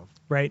Toledo.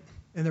 Right.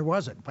 And there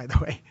wasn't, by the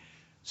way.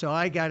 So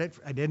I got it.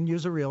 I didn't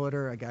use a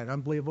realtor. I got an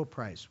unbelievable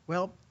price.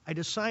 Well, I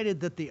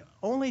decided that the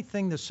only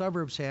thing the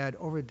suburbs had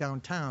over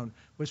downtown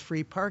was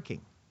free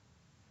parking.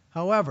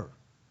 However,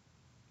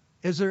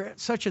 is there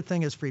such a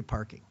thing as free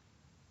parking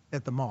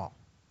at the mall?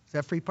 Is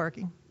that free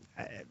parking?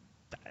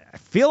 I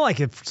feel like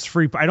it's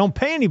free. I don't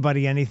pay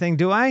anybody anything,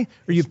 do I?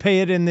 Or you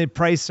pay it in the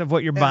price of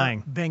what you're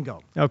buying?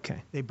 Bingo.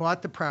 Okay. They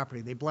bought the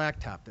property. They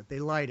blacktopped it. They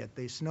light it.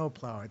 They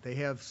snowplow it. They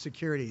have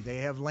security. They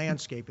have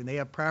landscaping. They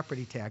have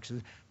property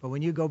taxes. But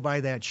when you go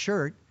buy that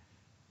shirt,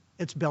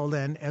 it's billed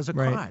in as a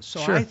cost.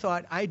 So Sure. I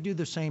thought I'd do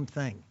the same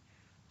thing.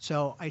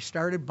 So I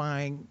started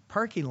buying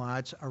parking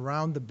lots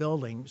around the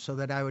building so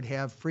that I would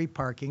have free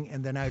parking,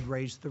 and then I'd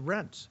raise the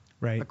rents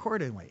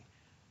accordingly.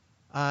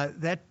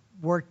 That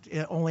worked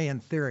only in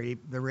theory.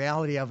 The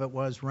reality of it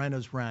was rent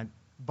is rent.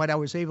 But I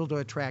was able to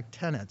attract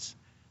tenants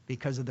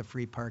because of the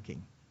free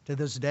parking. To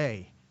this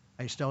day,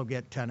 I still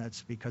get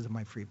tenants because of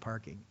my free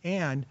parking.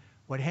 And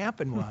what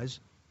happened was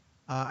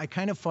I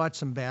kind of fought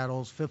some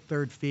battles, Fifth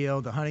Third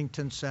Field, the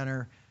Huntington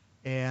Center,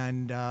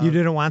 and... you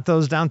didn't want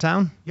those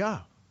downtown? Yeah.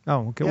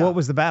 Oh, okay. Yeah. What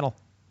was the battle?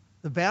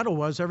 The battle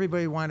was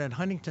everybody wanted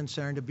Huntington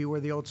Center to be where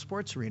the old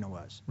sports arena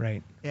was.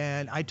 Right.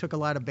 And I took a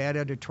lot of bad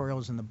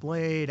editorials in the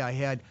Blade. I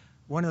had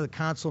one of the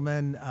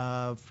councilmen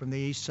from the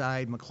east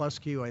side,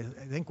 McCluskey, who I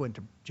think went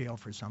to jail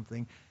for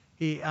something,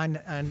 he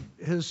on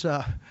his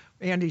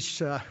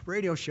Andy's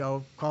radio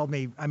show called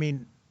me,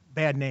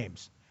 bad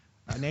names.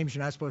 Names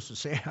you're not supposed to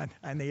say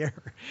on the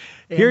air.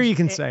 And, here you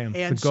can say them,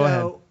 and but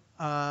go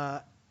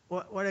ahead.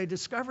 What I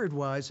discovered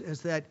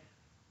is that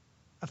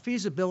a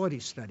feasibility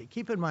study.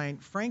 Keep in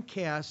mind, Frank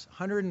Cass,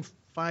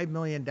 $105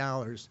 million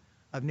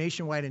of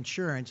nationwide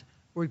insurance,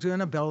 we're going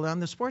to build on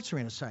the sports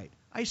arena site.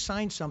 I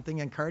signed something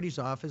in Carty's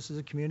office as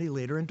a community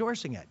leader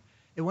endorsing it.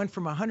 It went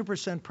from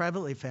 100%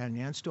 privately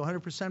financed to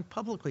 100%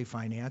 publicly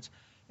financed,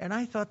 and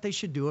I thought they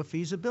should do a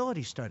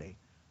feasibility study,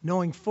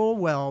 knowing full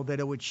well that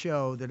it would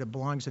show that it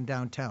belongs in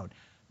downtown.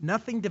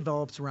 Nothing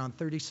develops around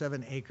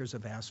 37 acres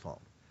of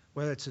asphalt.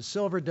 Whether it's the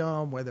Silver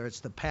Dome, whether it's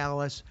the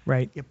Palace,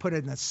 Right. You put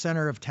it in the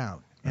center of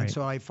town. And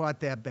so I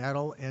fought that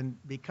battle, and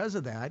because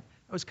of that,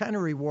 I was kind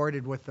of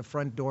rewarded with the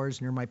front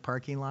doors near my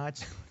parking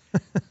lots.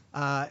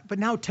 But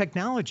now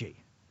technology.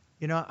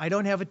 I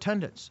don't have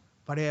attendance,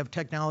 but I have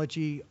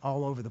technology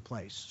all over the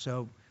place.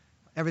 So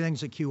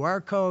everything's a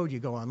QR code. You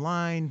go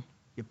online,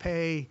 you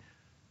pay,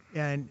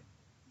 and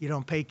you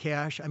don't pay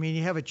cash.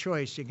 You have a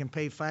choice. You can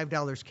pay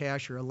 $5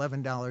 cash or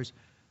 $11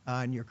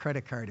 on your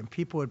credit card, and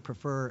people would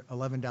prefer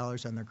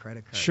 $11 on their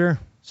credit card. Sure.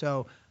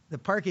 So the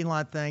parking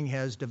lot thing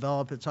has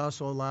developed. It's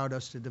also allowed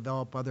us to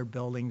develop other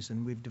buildings,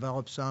 and we've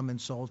developed some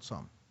and sold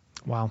some.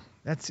 Wow,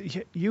 that's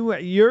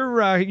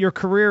your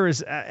career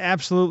is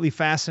absolutely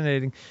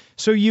fascinating.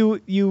 So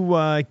you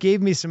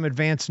gave me some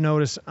advance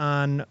notice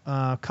on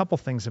a couple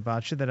things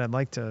about you that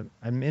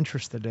I'm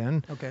interested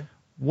in. Okay.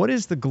 What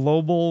is the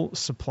Global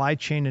Supply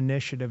Chain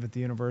Initiative at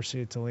the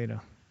University of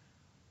Toledo?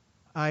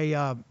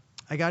 I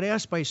got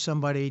asked by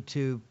somebody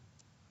to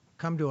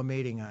come to a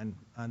meeting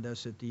on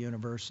this at the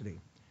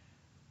university.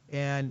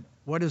 And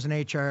what does an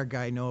HR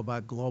guy know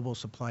about global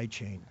supply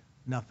chain?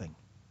 Nothing.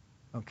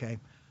 Okay.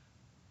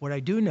 What I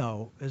do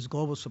know is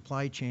global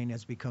supply chain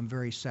has become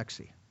very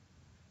sexy.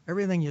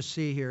 Everything you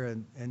see here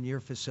in your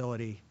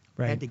facility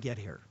had to get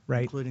here,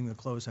 including the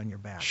clothes on your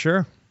back.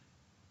 Sure.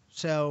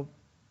 So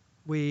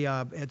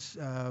it's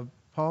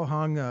Paul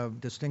Hung, a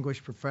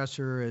distinguished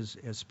professor, is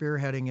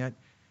spearheading it.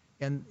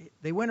 And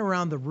they went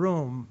around the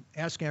room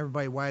asking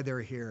everybody why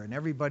they're here. And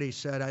everybody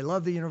said, I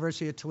love the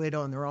University of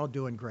Toledo, and they're all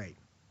doing great.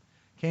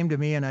 Came to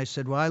me and I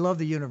said, well, I love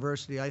the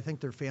university. I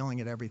think they're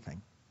failing at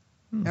everything.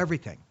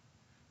 Everything.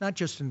 Not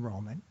just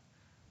enrollment.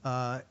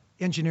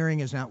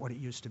 Engineering is not what it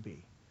used to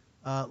be.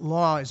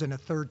 Law is in a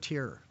third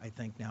tier, I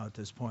think, now at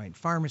this point.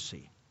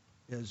 Pharmacy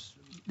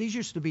these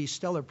used to be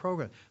stellar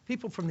programs.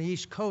 People from the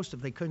East Coast, if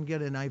they couldn't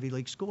get in Ivy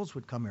League schools,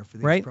 would come here for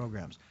these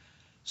programs.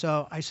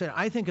 So I said,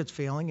 I think it's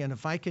failing, and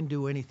if I can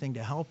do anything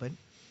to help it,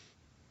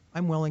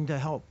 I'm willing to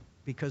help,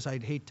 because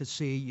I'd hate to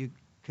see you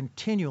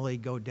continually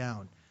go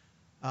down.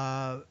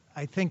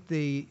 I think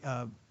the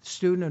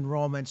student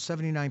enrollment,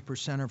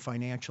 79% are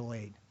financial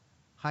aid,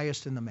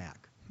 highest in the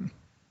MAC.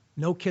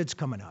 No kids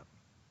coming up.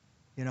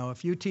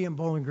 If UT and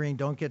Bowling Green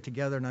don't get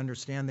together and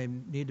understand they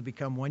need to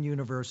become one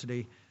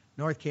university,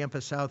 North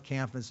Campus, South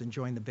Campus, and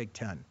join the Big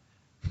Ten.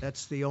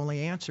 That's the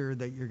only answer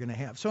that you're going to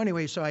have. So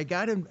anyway, I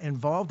got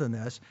involved in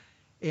this,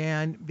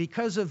 and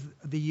because of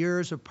the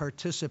years of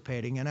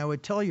participating, and I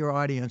would tell your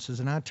audience as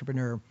an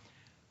entrepreneur,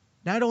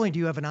 not only do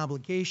you have an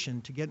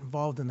obligation to get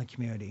involved in the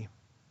community,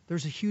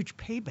 there's a huge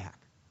payback.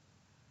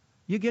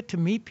 You get to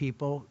meet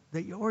people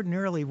that you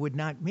ordinarily would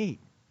not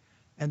meet.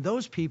 And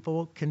those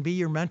people can be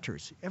your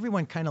mentors.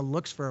 Everyone kind of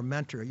looks for a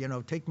mentor,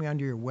 take me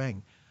under your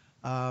wing.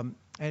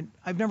 And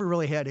I've never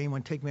really had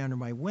anyone take me under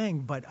my wing,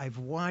 but I've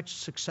watched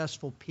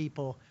successful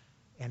people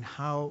and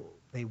how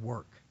they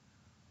work,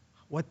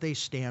 what they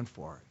stand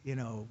for,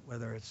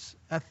 whether it's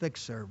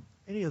ethics or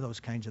any of those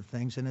kinds of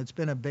things. And it's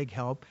been a big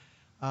help.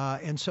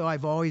 And so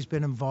I've always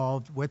been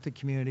involved with the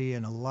community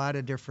in a lot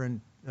of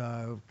different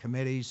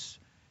committees,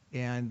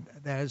 and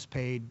that has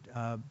paid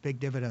big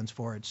dividends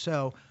for it.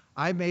 So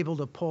I'm able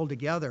to pull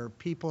together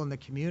people in the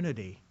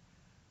community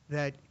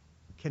that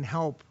can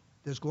help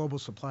this global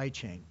supply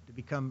chain to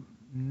become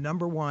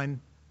number one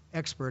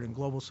expert in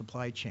global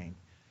supply chain.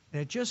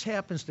 And it just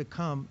happens to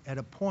come at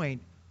a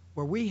point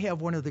where we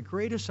have one of the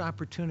greatest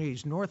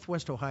opportunities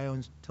Northwest Ohio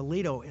and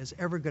Toledo is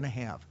ever going to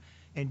have.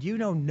 And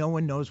no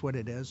one knows what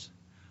it is.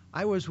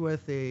 I was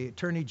with the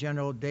Attorney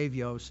General, Dave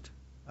Yost,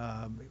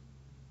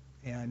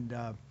 and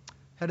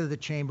head of the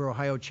chamber,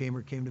 Ohio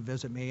Chamber, came to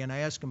visit me, and I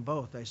asked them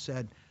both. I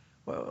said,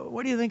 well,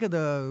 what do you think of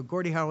the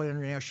Gordie Howe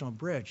International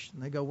Bridge?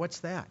 And they go,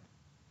 what's that?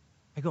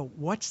 I go,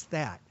 what's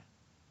that?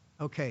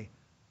 Okay,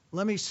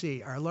 let me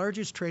see. Our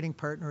largest trading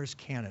partner is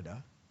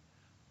Canada.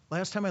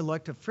 Last time I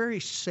looked, a very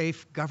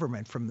safe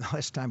government from the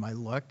last time I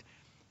looked.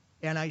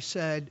 And I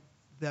said,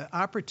 the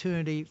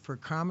opportunity for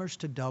commerce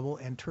to double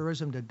and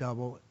tourism to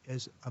double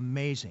is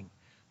amazing.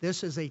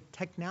 This is a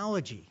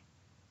technology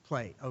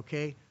play,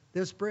 okay?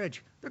 This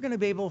bridge, they're going to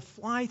be able to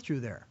fly through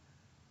there.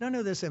 None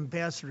of this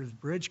Ambassador's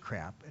Bridge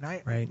crap.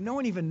 And no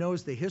one even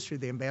knows the history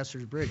of the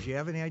Ambassador's Bridge. Do you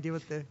have any idea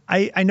what the...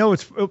 I know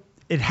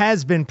it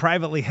has been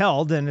privately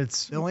held, and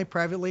it's... The only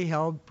privately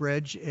held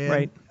bridge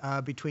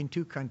between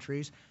two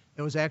countries.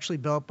 It was actually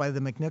built by the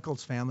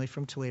McNichols family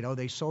from Toledo.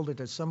 They sold it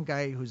to some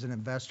guy who's an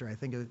investor, I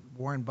think it was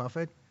Warren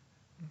Buffett.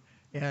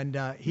 And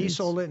he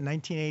sold it in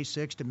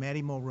 1986 to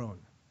Matty Mulroon,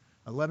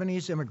 a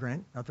Lebanese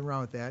immigrant, nothing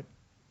wrong with that.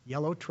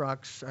 Yellow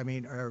trucks,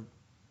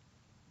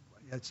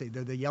 let's see,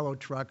 they're the yellow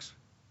trucks.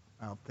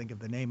 I'll think of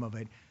the name of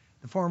it.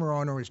 The former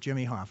owner was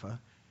Jimmy Hoffa,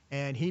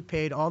 and he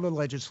paid all the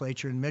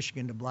legislature in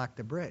Michigan to block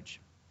the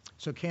bridge.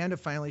 So Canada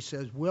finally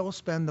says, we'll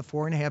spend the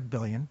 $4.5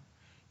 billion.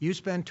 You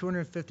spend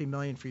 $250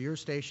 million for your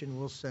station,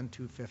 we'll send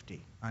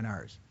 $250 on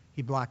ours.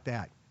 He blocked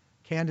that.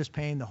 Canada's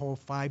paying the whole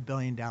 $5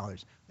 billion.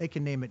 They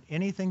can name it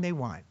anything they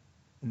want.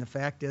 And the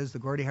fact is, the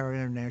Gordie Howe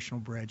International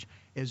Bridge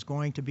is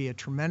going to be a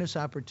tremendous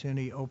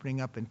opportunity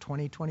opening up in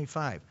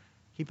 2025.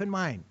 Keep in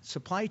mind,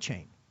 supply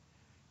chain.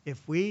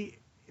 If you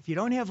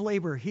don't have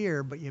labor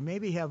here, but you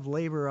maybe have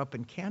labor up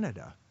in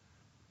Canada,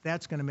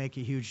 that's going to make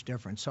a huge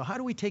difference. So how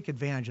do we take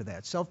advantage of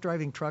that?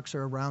 Self-driving trucks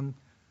are around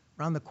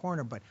the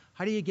corner, but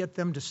how do you get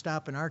them to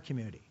stop in our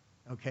community?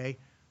 Okay,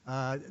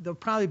 there'll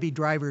probably be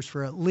drivers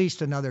for at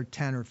least another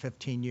 10 or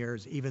 15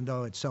 years, even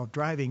though it's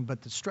self-driving,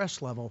 but the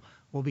stress level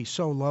will be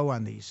so low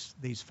on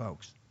these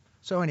folks.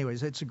 So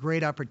anyways, it's a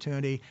great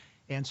opportunity,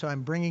 and so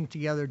I'm bringing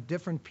together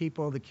different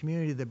people, the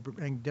community that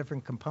bring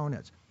different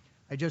components.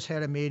 I just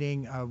had a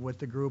meeting with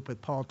the group with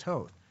Paul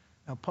Toth.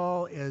 Now,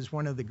 Paul is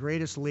one of the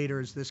greatest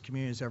leaders this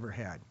community has ever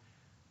had.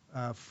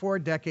 4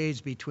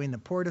 decades between the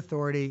Port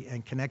Authority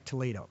and Connect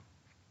Toledo.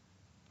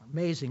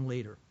 Amazing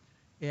leader.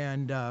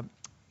 And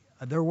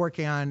they're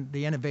working on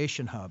the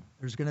Innovation Hub.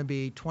 There's going to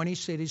be 20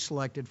 cities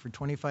selected for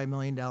 $25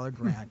 million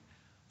grant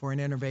for an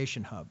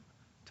Innovation Hub.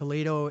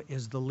 Toledo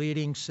is the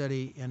leading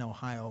city in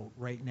Ohio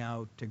right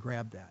now to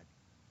grab that.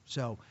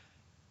 So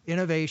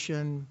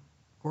innovation,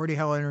 Gordie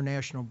Howe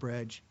International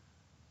Bridge,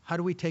 how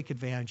do we take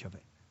advantage of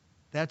it?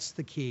 That's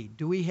the key.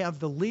 Do we have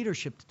the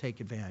leadership to take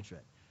advantage of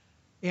it?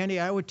 Andy,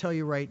 I would tell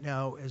you right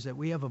now is that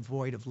we have a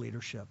void of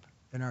leadership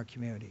in our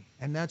community.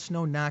 And that's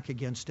no knock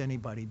against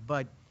anybody.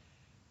 But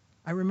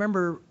I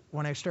remember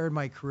when I started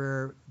my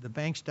career, the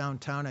banks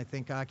downtown, I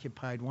think,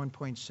 occupied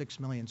 1.6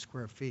 million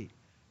square feet.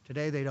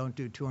 Today, they don't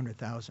do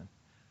 200,000.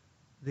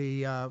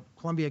 The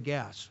Columbia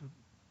Gas,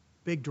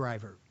 big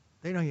driver,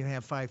 they don't even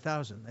have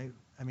 5,000.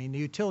 The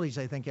utilities,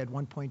 I think, had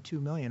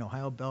 1.2 million.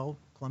 Ohio Bell,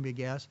 Columbia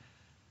Gas.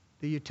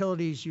 The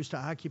utilities used to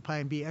occupy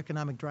and be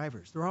economic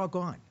drivers. They're all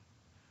gone.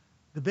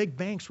 The big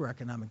banks were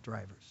economic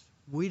drivers.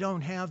 We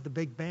don't have the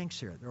big banks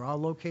here. They're all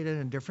located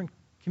in a different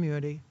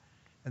community,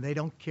 and they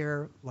don't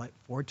care like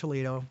for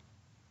Toledo.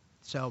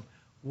 So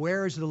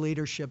where is the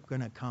leadership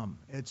going to come?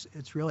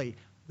 It's really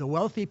the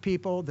wealthy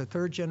people, the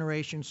third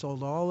generation,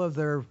 sold all of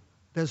their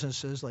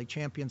businesses like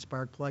Champion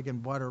Spark Plug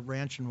and bought a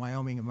ranch in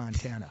Wyoming and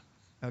Montana.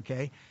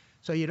 Okay?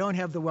 So you don't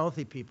have the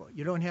wealthy people.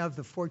 You don't have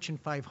the Fortune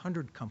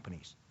 500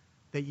 companies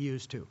that you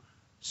used to.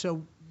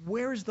 So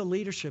where is the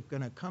leadership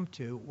going to come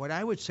to? What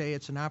I would say,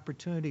 it's an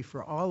opportunity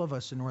for all of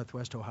us in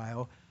Northwest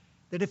Ohio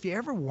that if you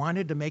ever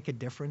wanted to make a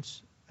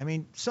difference,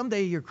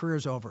 someday your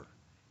career's over.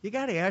 You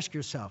got to ask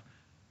yourself,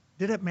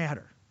 did it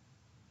matter?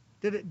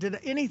 Did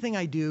anything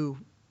I do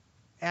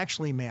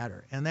actually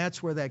matter? And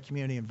that's where that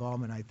community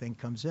involvement, I think,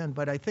 comes in.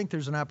 But I think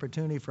there's an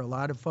opportunity for a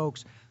lot of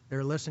folks that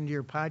are listening to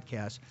your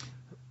podcast.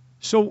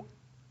 So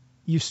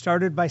you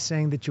started by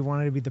saying that you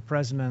wanted to be the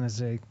president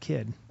as a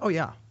kid. Oh,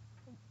 yeah.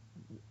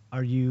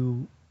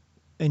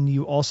 And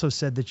you also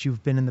said that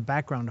you've been in the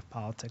background of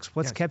politics.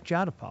 What's kept you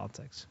out of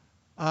politics?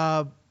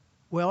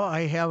 Well,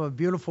 I have a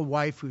beautiful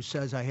wife who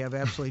says I have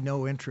absolutely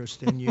no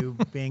interest in you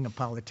being a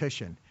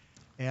politician,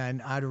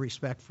 and out of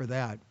respect for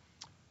that.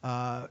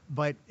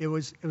 But it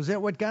was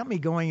what got me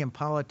going in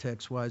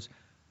politics was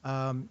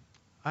I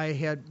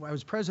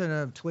was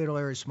president of Toledo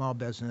Area Small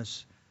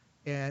Business,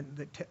 and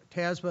the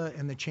TASBA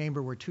and the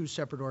Chamber were two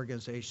separate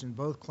organizations,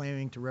 both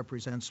claiming to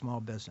represent small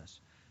business.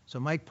 So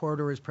Mike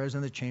Porter was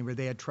president of the Chamber.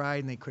 They had tried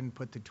and they couldn't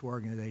put the two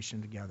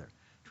organizations together.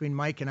 Between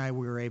Mike and I,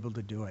 we were able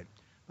to do it.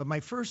 But my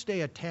first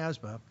day at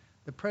TASBA,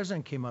 the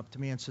president came up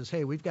to me and says,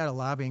 hey, we've got a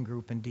lobbying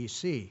group in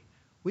D.C.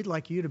 We'd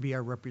like you to be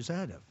our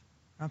representative.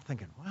 I'm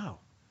thinking, wow,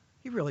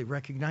 he really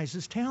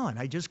recognizes talent.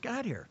 I just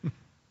got here.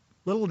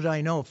 Little did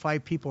I know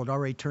 5 people had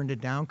already turned it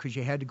down because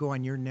you had to go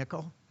on your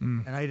nickel,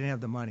 and I didn't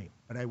have the money,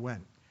 but I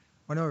went.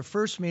 One of our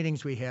first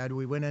meetings we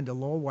went into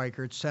Lowell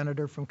Weichert,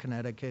 senator from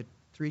Connecticut,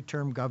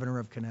 3-term governor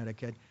of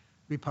Connecticut,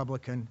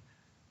 Republican,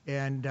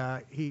 and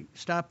he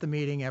stopped the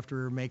meeting after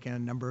we were making a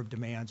number of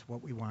demands,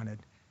 what we wanted.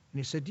 And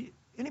he said,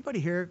 anybody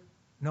here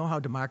know how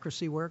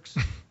democracy works?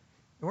 And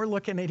we're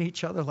looking at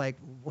each other like,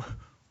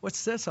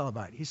 what's this all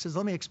about? He says,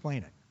 let me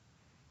explain it.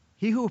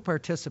 He who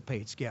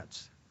participates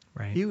gets.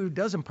 Right. He who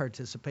doesn't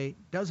participate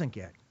doesn't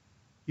get.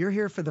 You're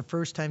here for the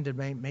first time to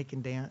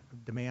making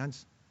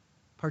demands.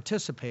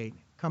 Participate,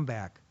 come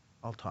back.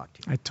 I'll talk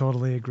to you. I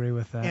totally agree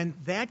with that. And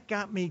that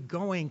got me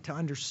going to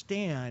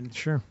understand,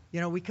 sure,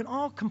 we can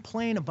all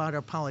complain about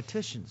our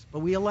politicians, but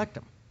we elect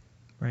them.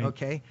 Right.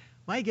 Okay?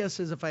 My guess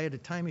is if I had a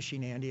time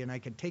machine, Andy, and I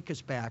could take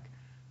us back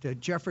to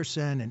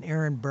Jefferson and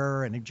Aaron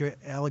Burr and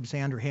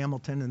Alexander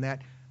Hamilton and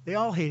that, They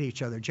all hate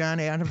each other. John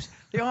Adams,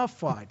 they all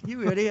fought.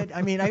 You idiot.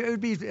 I mean, it would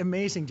be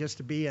amazing just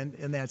to be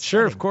in that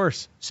Sure, setting. of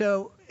course.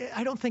 So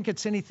I don't think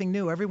it's anything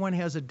new. Everyone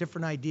has a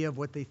different idea of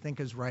what they think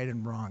is right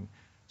and wrong.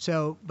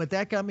 So, but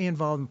that got me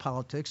involved in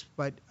politics.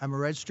 But I'm a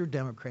registered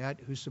Democrat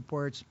who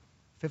supports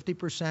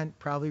 50%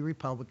 probably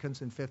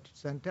Republicans and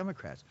 50%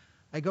 Democrats.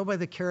 I go by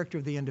the character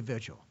of the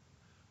individual.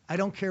 I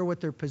don't care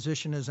what their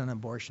position is on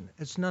abortion.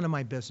 It's none of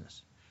my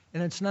business.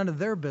 And it's none of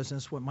their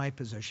business what my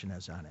position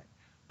is on it.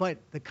 But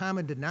the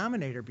common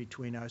denominator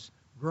between us,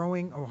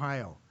 growing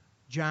Ohio,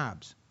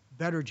 jobs,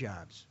 better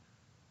jobs,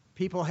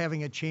 people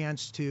having a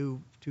chance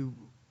to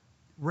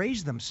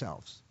raise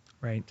themselves,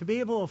 right? To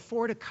be able to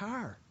afford a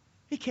car.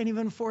 He can't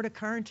even afford a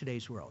car in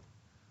today's world.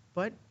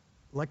 But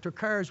electric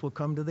cars will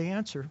come to the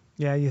answer.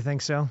 Yeah, you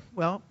think so?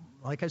 Well,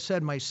 like I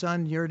said, my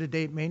son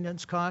year-to-date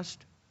maintenance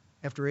cost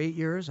after 8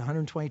 years,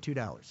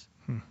 $122.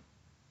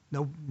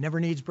 No, never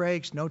needs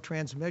brakes, no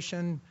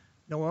transmission,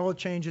 no oil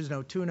changes,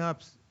 no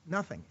tune-ups.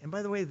 Nothing. And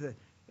by the way,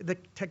 the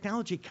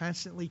technology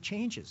constantly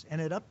changes and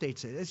it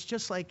updates it. It's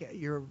just like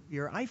your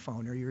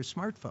iPhone or your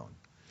smartphone.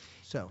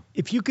 So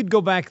if you could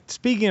go back,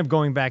 speaking of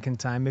going back in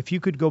time, if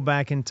you could go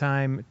back in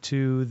time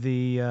to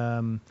the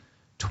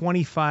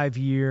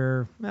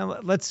 25-year, well,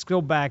 let's go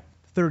back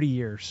 30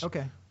 years.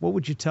 Okay. What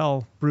would you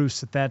tell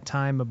Bruce at that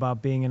time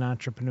about being an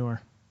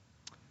entrepreneur?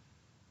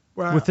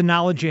 Well, with the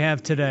knowledge you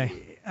have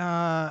today?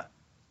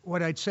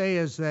 What I'd say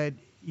is that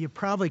you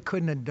probably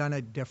couldn't have done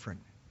it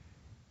different.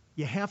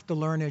 You have to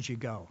learn as you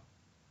go.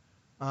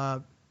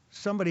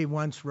 Somebody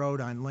once wrote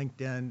on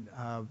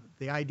LinkedIn,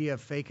 the idea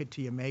of fake it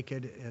till you make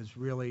it is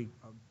really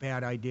a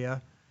bad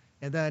idea.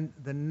 And then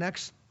the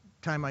next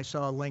time I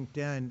saw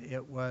LinkedIn,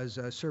 it was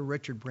Sir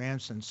Richard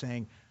Branson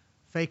saying,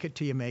 fake it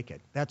till you make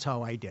it. That's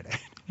how I did it.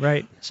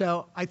 Right.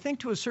 So I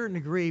think to a certain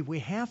degree, we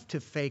have to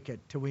fake it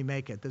till we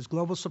make it. This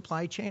global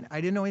supply chain, I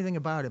didn't know anything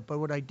about it, but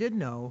what I did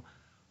know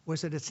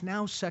was that it's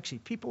now sexy.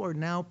 People are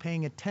now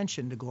paying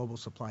attention to global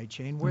supply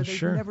chain where they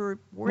never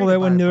worried about it. Well,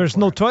 when there's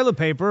no toilet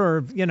paper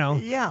or,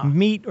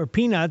 meat or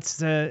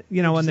peanuts, on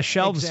the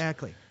shelves.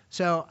 Exactly.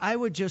 So I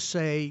would just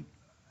say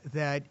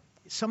that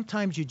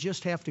sometimes you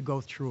just have to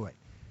go through it.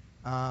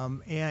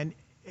 And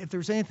if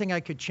there's anything I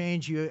could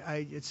change,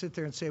 I'd sit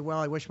there and say, well,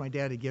 I wish my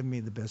dad had given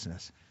me the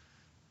business.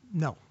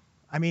 No.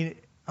 I mean,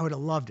 I would have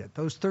loved it.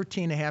 Those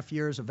 13 and a half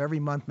years of every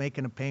month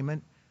making a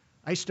payment,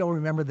 I still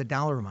remember the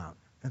dollar amount.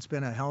 It's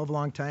been a hell of a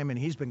long time, and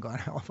he's been gone a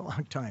hell of a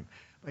long time.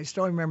 But I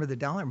still remember the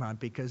dollar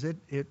amount because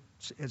it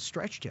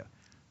stretched you.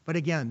 But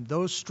again,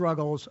 those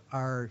struggles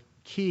are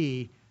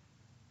key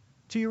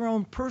to your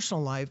own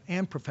personal life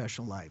and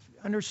professional life.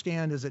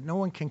 Understand is that no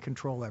one can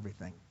control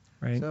everything.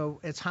 Right. So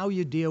it's how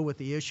you deal with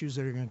the issues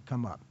that are going to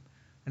come up.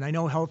 And I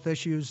know health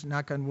issues,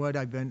 knock on wood,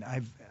 I've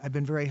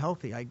been very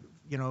healthy.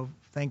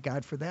 Thank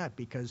God for that,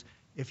 because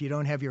if you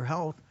don't have your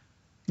health,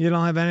 you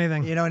don't have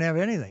anything. You don't have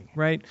anything.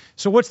 Right.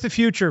 So what's the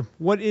future?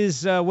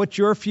 What's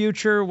your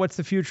future? What's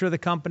the future of the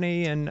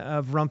company and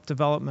of Rumpf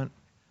Development?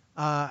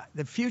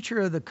 The future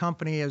of the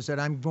company is that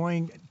I'm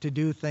going to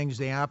do things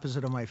the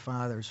opposite of my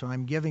father. So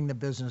I'm giving the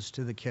business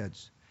to the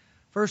kids.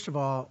 First of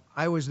all,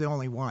 I was the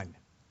only one.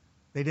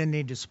 They didn't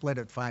need to split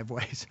it 5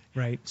 ways.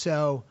 Right.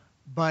 So,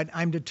 but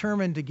I'm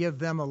determined to give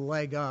them a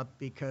leg up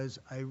because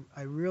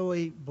I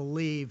really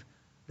believe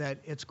that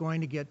it's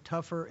going to get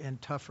tougher and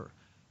tougher.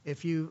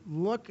 If you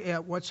look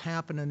at what's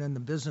happening in the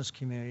business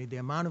community, the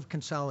amount of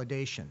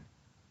consolidation,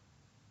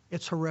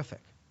 it's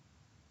horrific.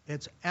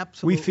 It's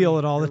absolutely We feel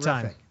it all horrific. The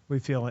time. We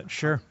feel it,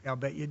 sure. I'll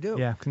bet you do.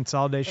 Yeah,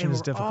 consolidation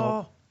is difficult. We're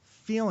all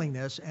feeling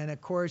this, and of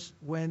course,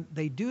 when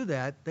they do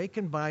that, they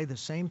can buy the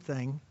same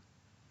thing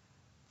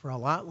for a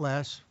lot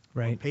less,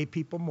 right, or pay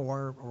people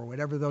more, or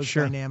whatever those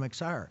sure.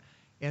 dynamics are.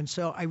 And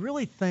so I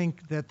really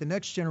think that the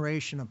next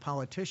generation of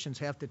politicians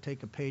have to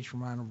take a page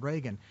from Ronald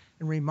Reagan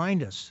and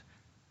remind us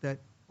that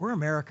we're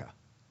America.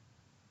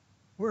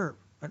 We're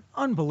an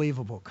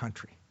unbelievable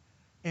country.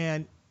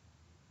 And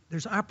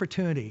there's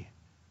opportunity,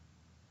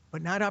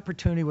 but not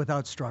opportunity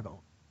without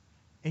struggle.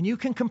 And you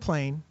can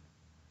complain,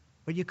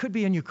 but you could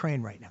be in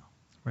Ukraine right now.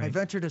 Right. I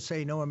venture to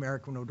say no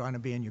American would want to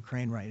be in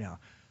Ukraine right now.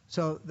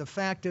 So the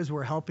fact is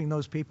we're helping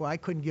those people. I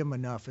couldn't give them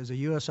enough. As a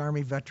U.S.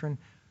 Army veteran,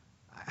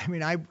 I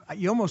mean,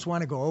 you almost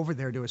want to go over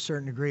there to a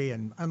certain degree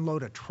and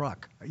unload a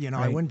truck. Right.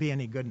 I wouldn't be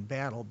any good in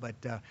battle,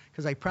 but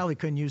because I probably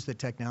couldn't use the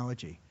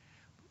technology.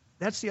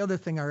 That's the other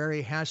thing our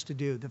area has to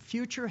do. The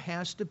future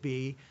has to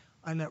be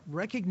a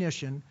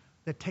recognition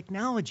that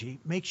technology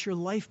makes your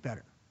life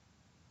better.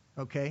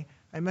 Okay?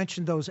 I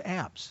mentioned those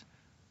apps.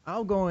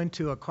 I'll go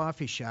into a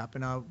coffee shop,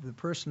 and the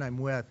person I'm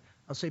with,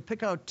 I'll say,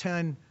 pick out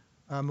 10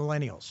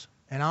 millennials.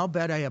 And I'll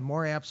bet I have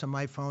more apps on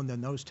my phone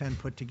than those 10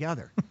 put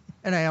together.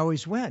 And I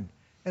always win.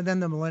 And then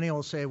the millennial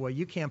will say, well,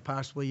 you can't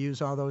possibly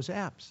use all those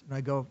apps. And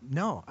I go,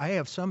 no, I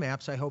have some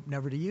apps I hope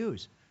never to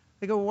use.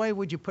 They go, why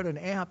would you put an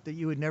app that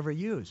you would never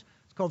use?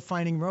 It's called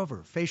Finding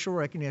Rover, facial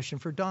recognition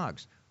for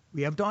dogs.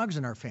 We have dogs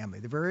in our family.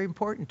 They're very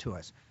important to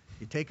us.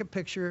 You take a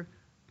picture.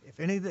 If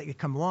anything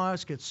gets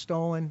lost, gets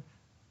stolen,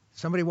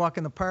 somebody walk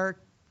in the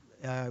park,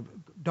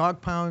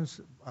 dog pounds,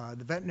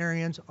 the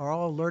veterinarians are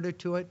all alerted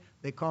to it.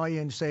 They call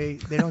you and say,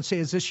 they don't say,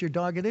 is this your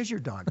dog? It is your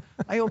dog.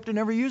 I hope to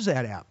never use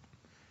that app.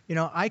 You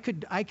know, I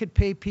could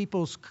pay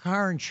people's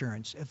car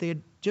insurance if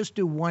they'd just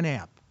do one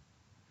app.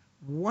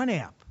 One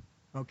app,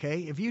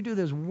 okay? If you do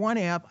this one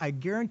app, I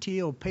guarantee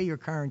you'll pay your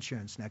car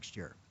insurance next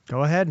year.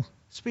 Go ahead.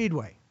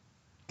 Speedway.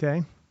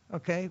 Okay.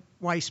 Okay,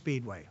 why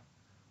Speedway?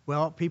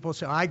 Well, people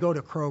say, I go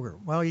to Kroger.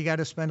 Well, you got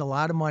to spend a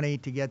lot of money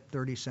to get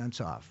 30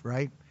 cents off,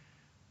 right?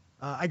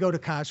 I go to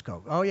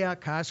Costco. Oh, yeah,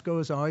 Costco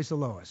is always the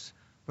lowest.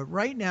 But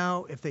right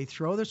now, if they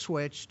throw the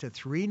switch to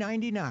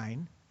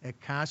 $3.99 at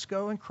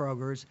Costco and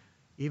Kroger's,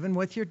 even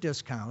with your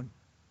discount,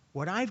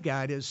 what I've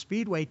got is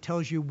Speedway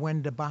tells you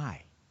when to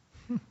buy.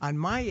 On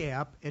my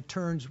app, it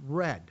turns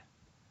red.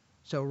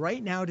 So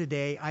right now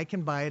today, I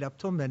can buy it up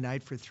till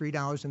midnight for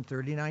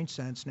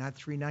 $3.39, not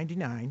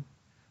 $3.99.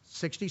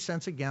 60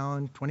 cents a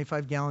gallon,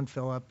 25-gallon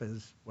fill-up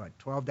is, what,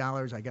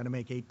 $12? I got to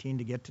make 18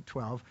 to get to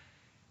 12.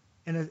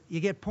 And you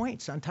get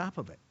points on top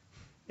of it.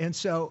 And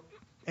so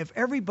if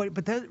everybody,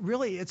 but that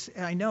really, it's,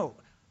 I know,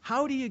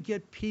 how do you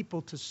get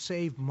people to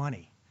save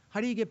money? How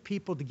do you get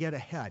people to get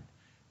ahead?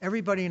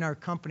 Everybody in our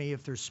company,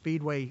 if there's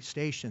Speedway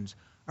stations,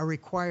 are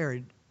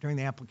required during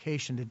the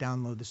application to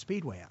download the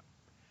Speedway app.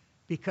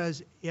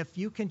 Because if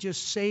you can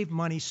just save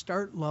money,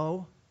 start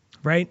low.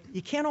 Right.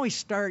 You can't always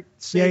start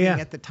saving Yeah.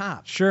 at the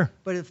top. Sure.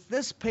 But if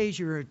this pays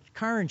your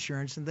car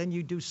insurance and then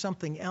you do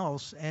something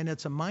else, and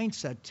it's a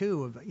mindset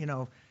too of, you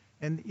know,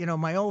 and, you know,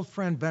 my old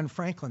friend Ben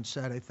Franklin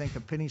said, I think a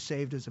penny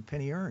saved is a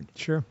penny earned.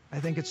 Sure. I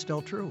think it's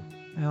still true.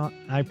 Well,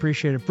 I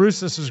appreciate it. Bruce,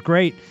 this is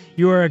great.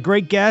 You are a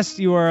great guest.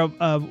 You are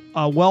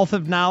a wealth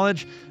of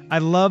knowledge. I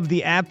love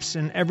the apps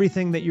and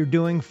everything that you're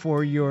doing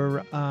for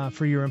your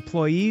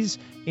employees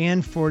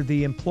and for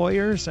the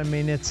employers. I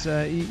mean, it's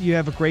you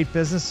have a great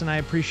business, and I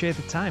appreciate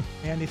the time.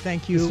 Andy,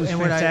 thank you. This was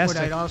and fantastic.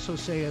 what I'd also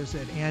say is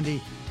that,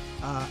 Andy,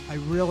 I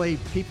really,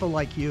 people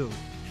like you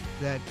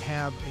that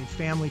have a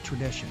family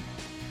tradition,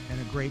 and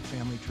a great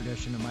family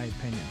tradition, in my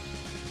opinion,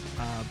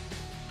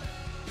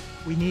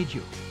 we need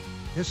you.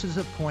 This is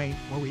a point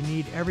where we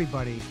need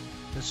everybody,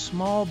 the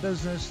small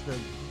business,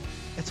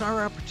 it's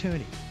our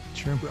opportunity.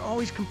 Sure. We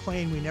always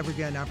complain we never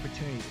get an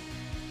opportunity.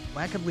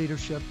 Lack of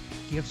leadership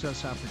gives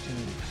us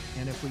opportunities.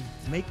 And if we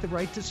make the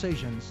right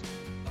decisions,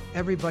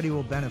 everybody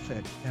will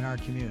benefit in our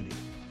community.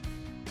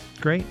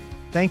 Great.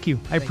 Thank you.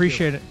 I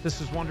appreciate you. it.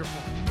 This is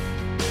wonderful.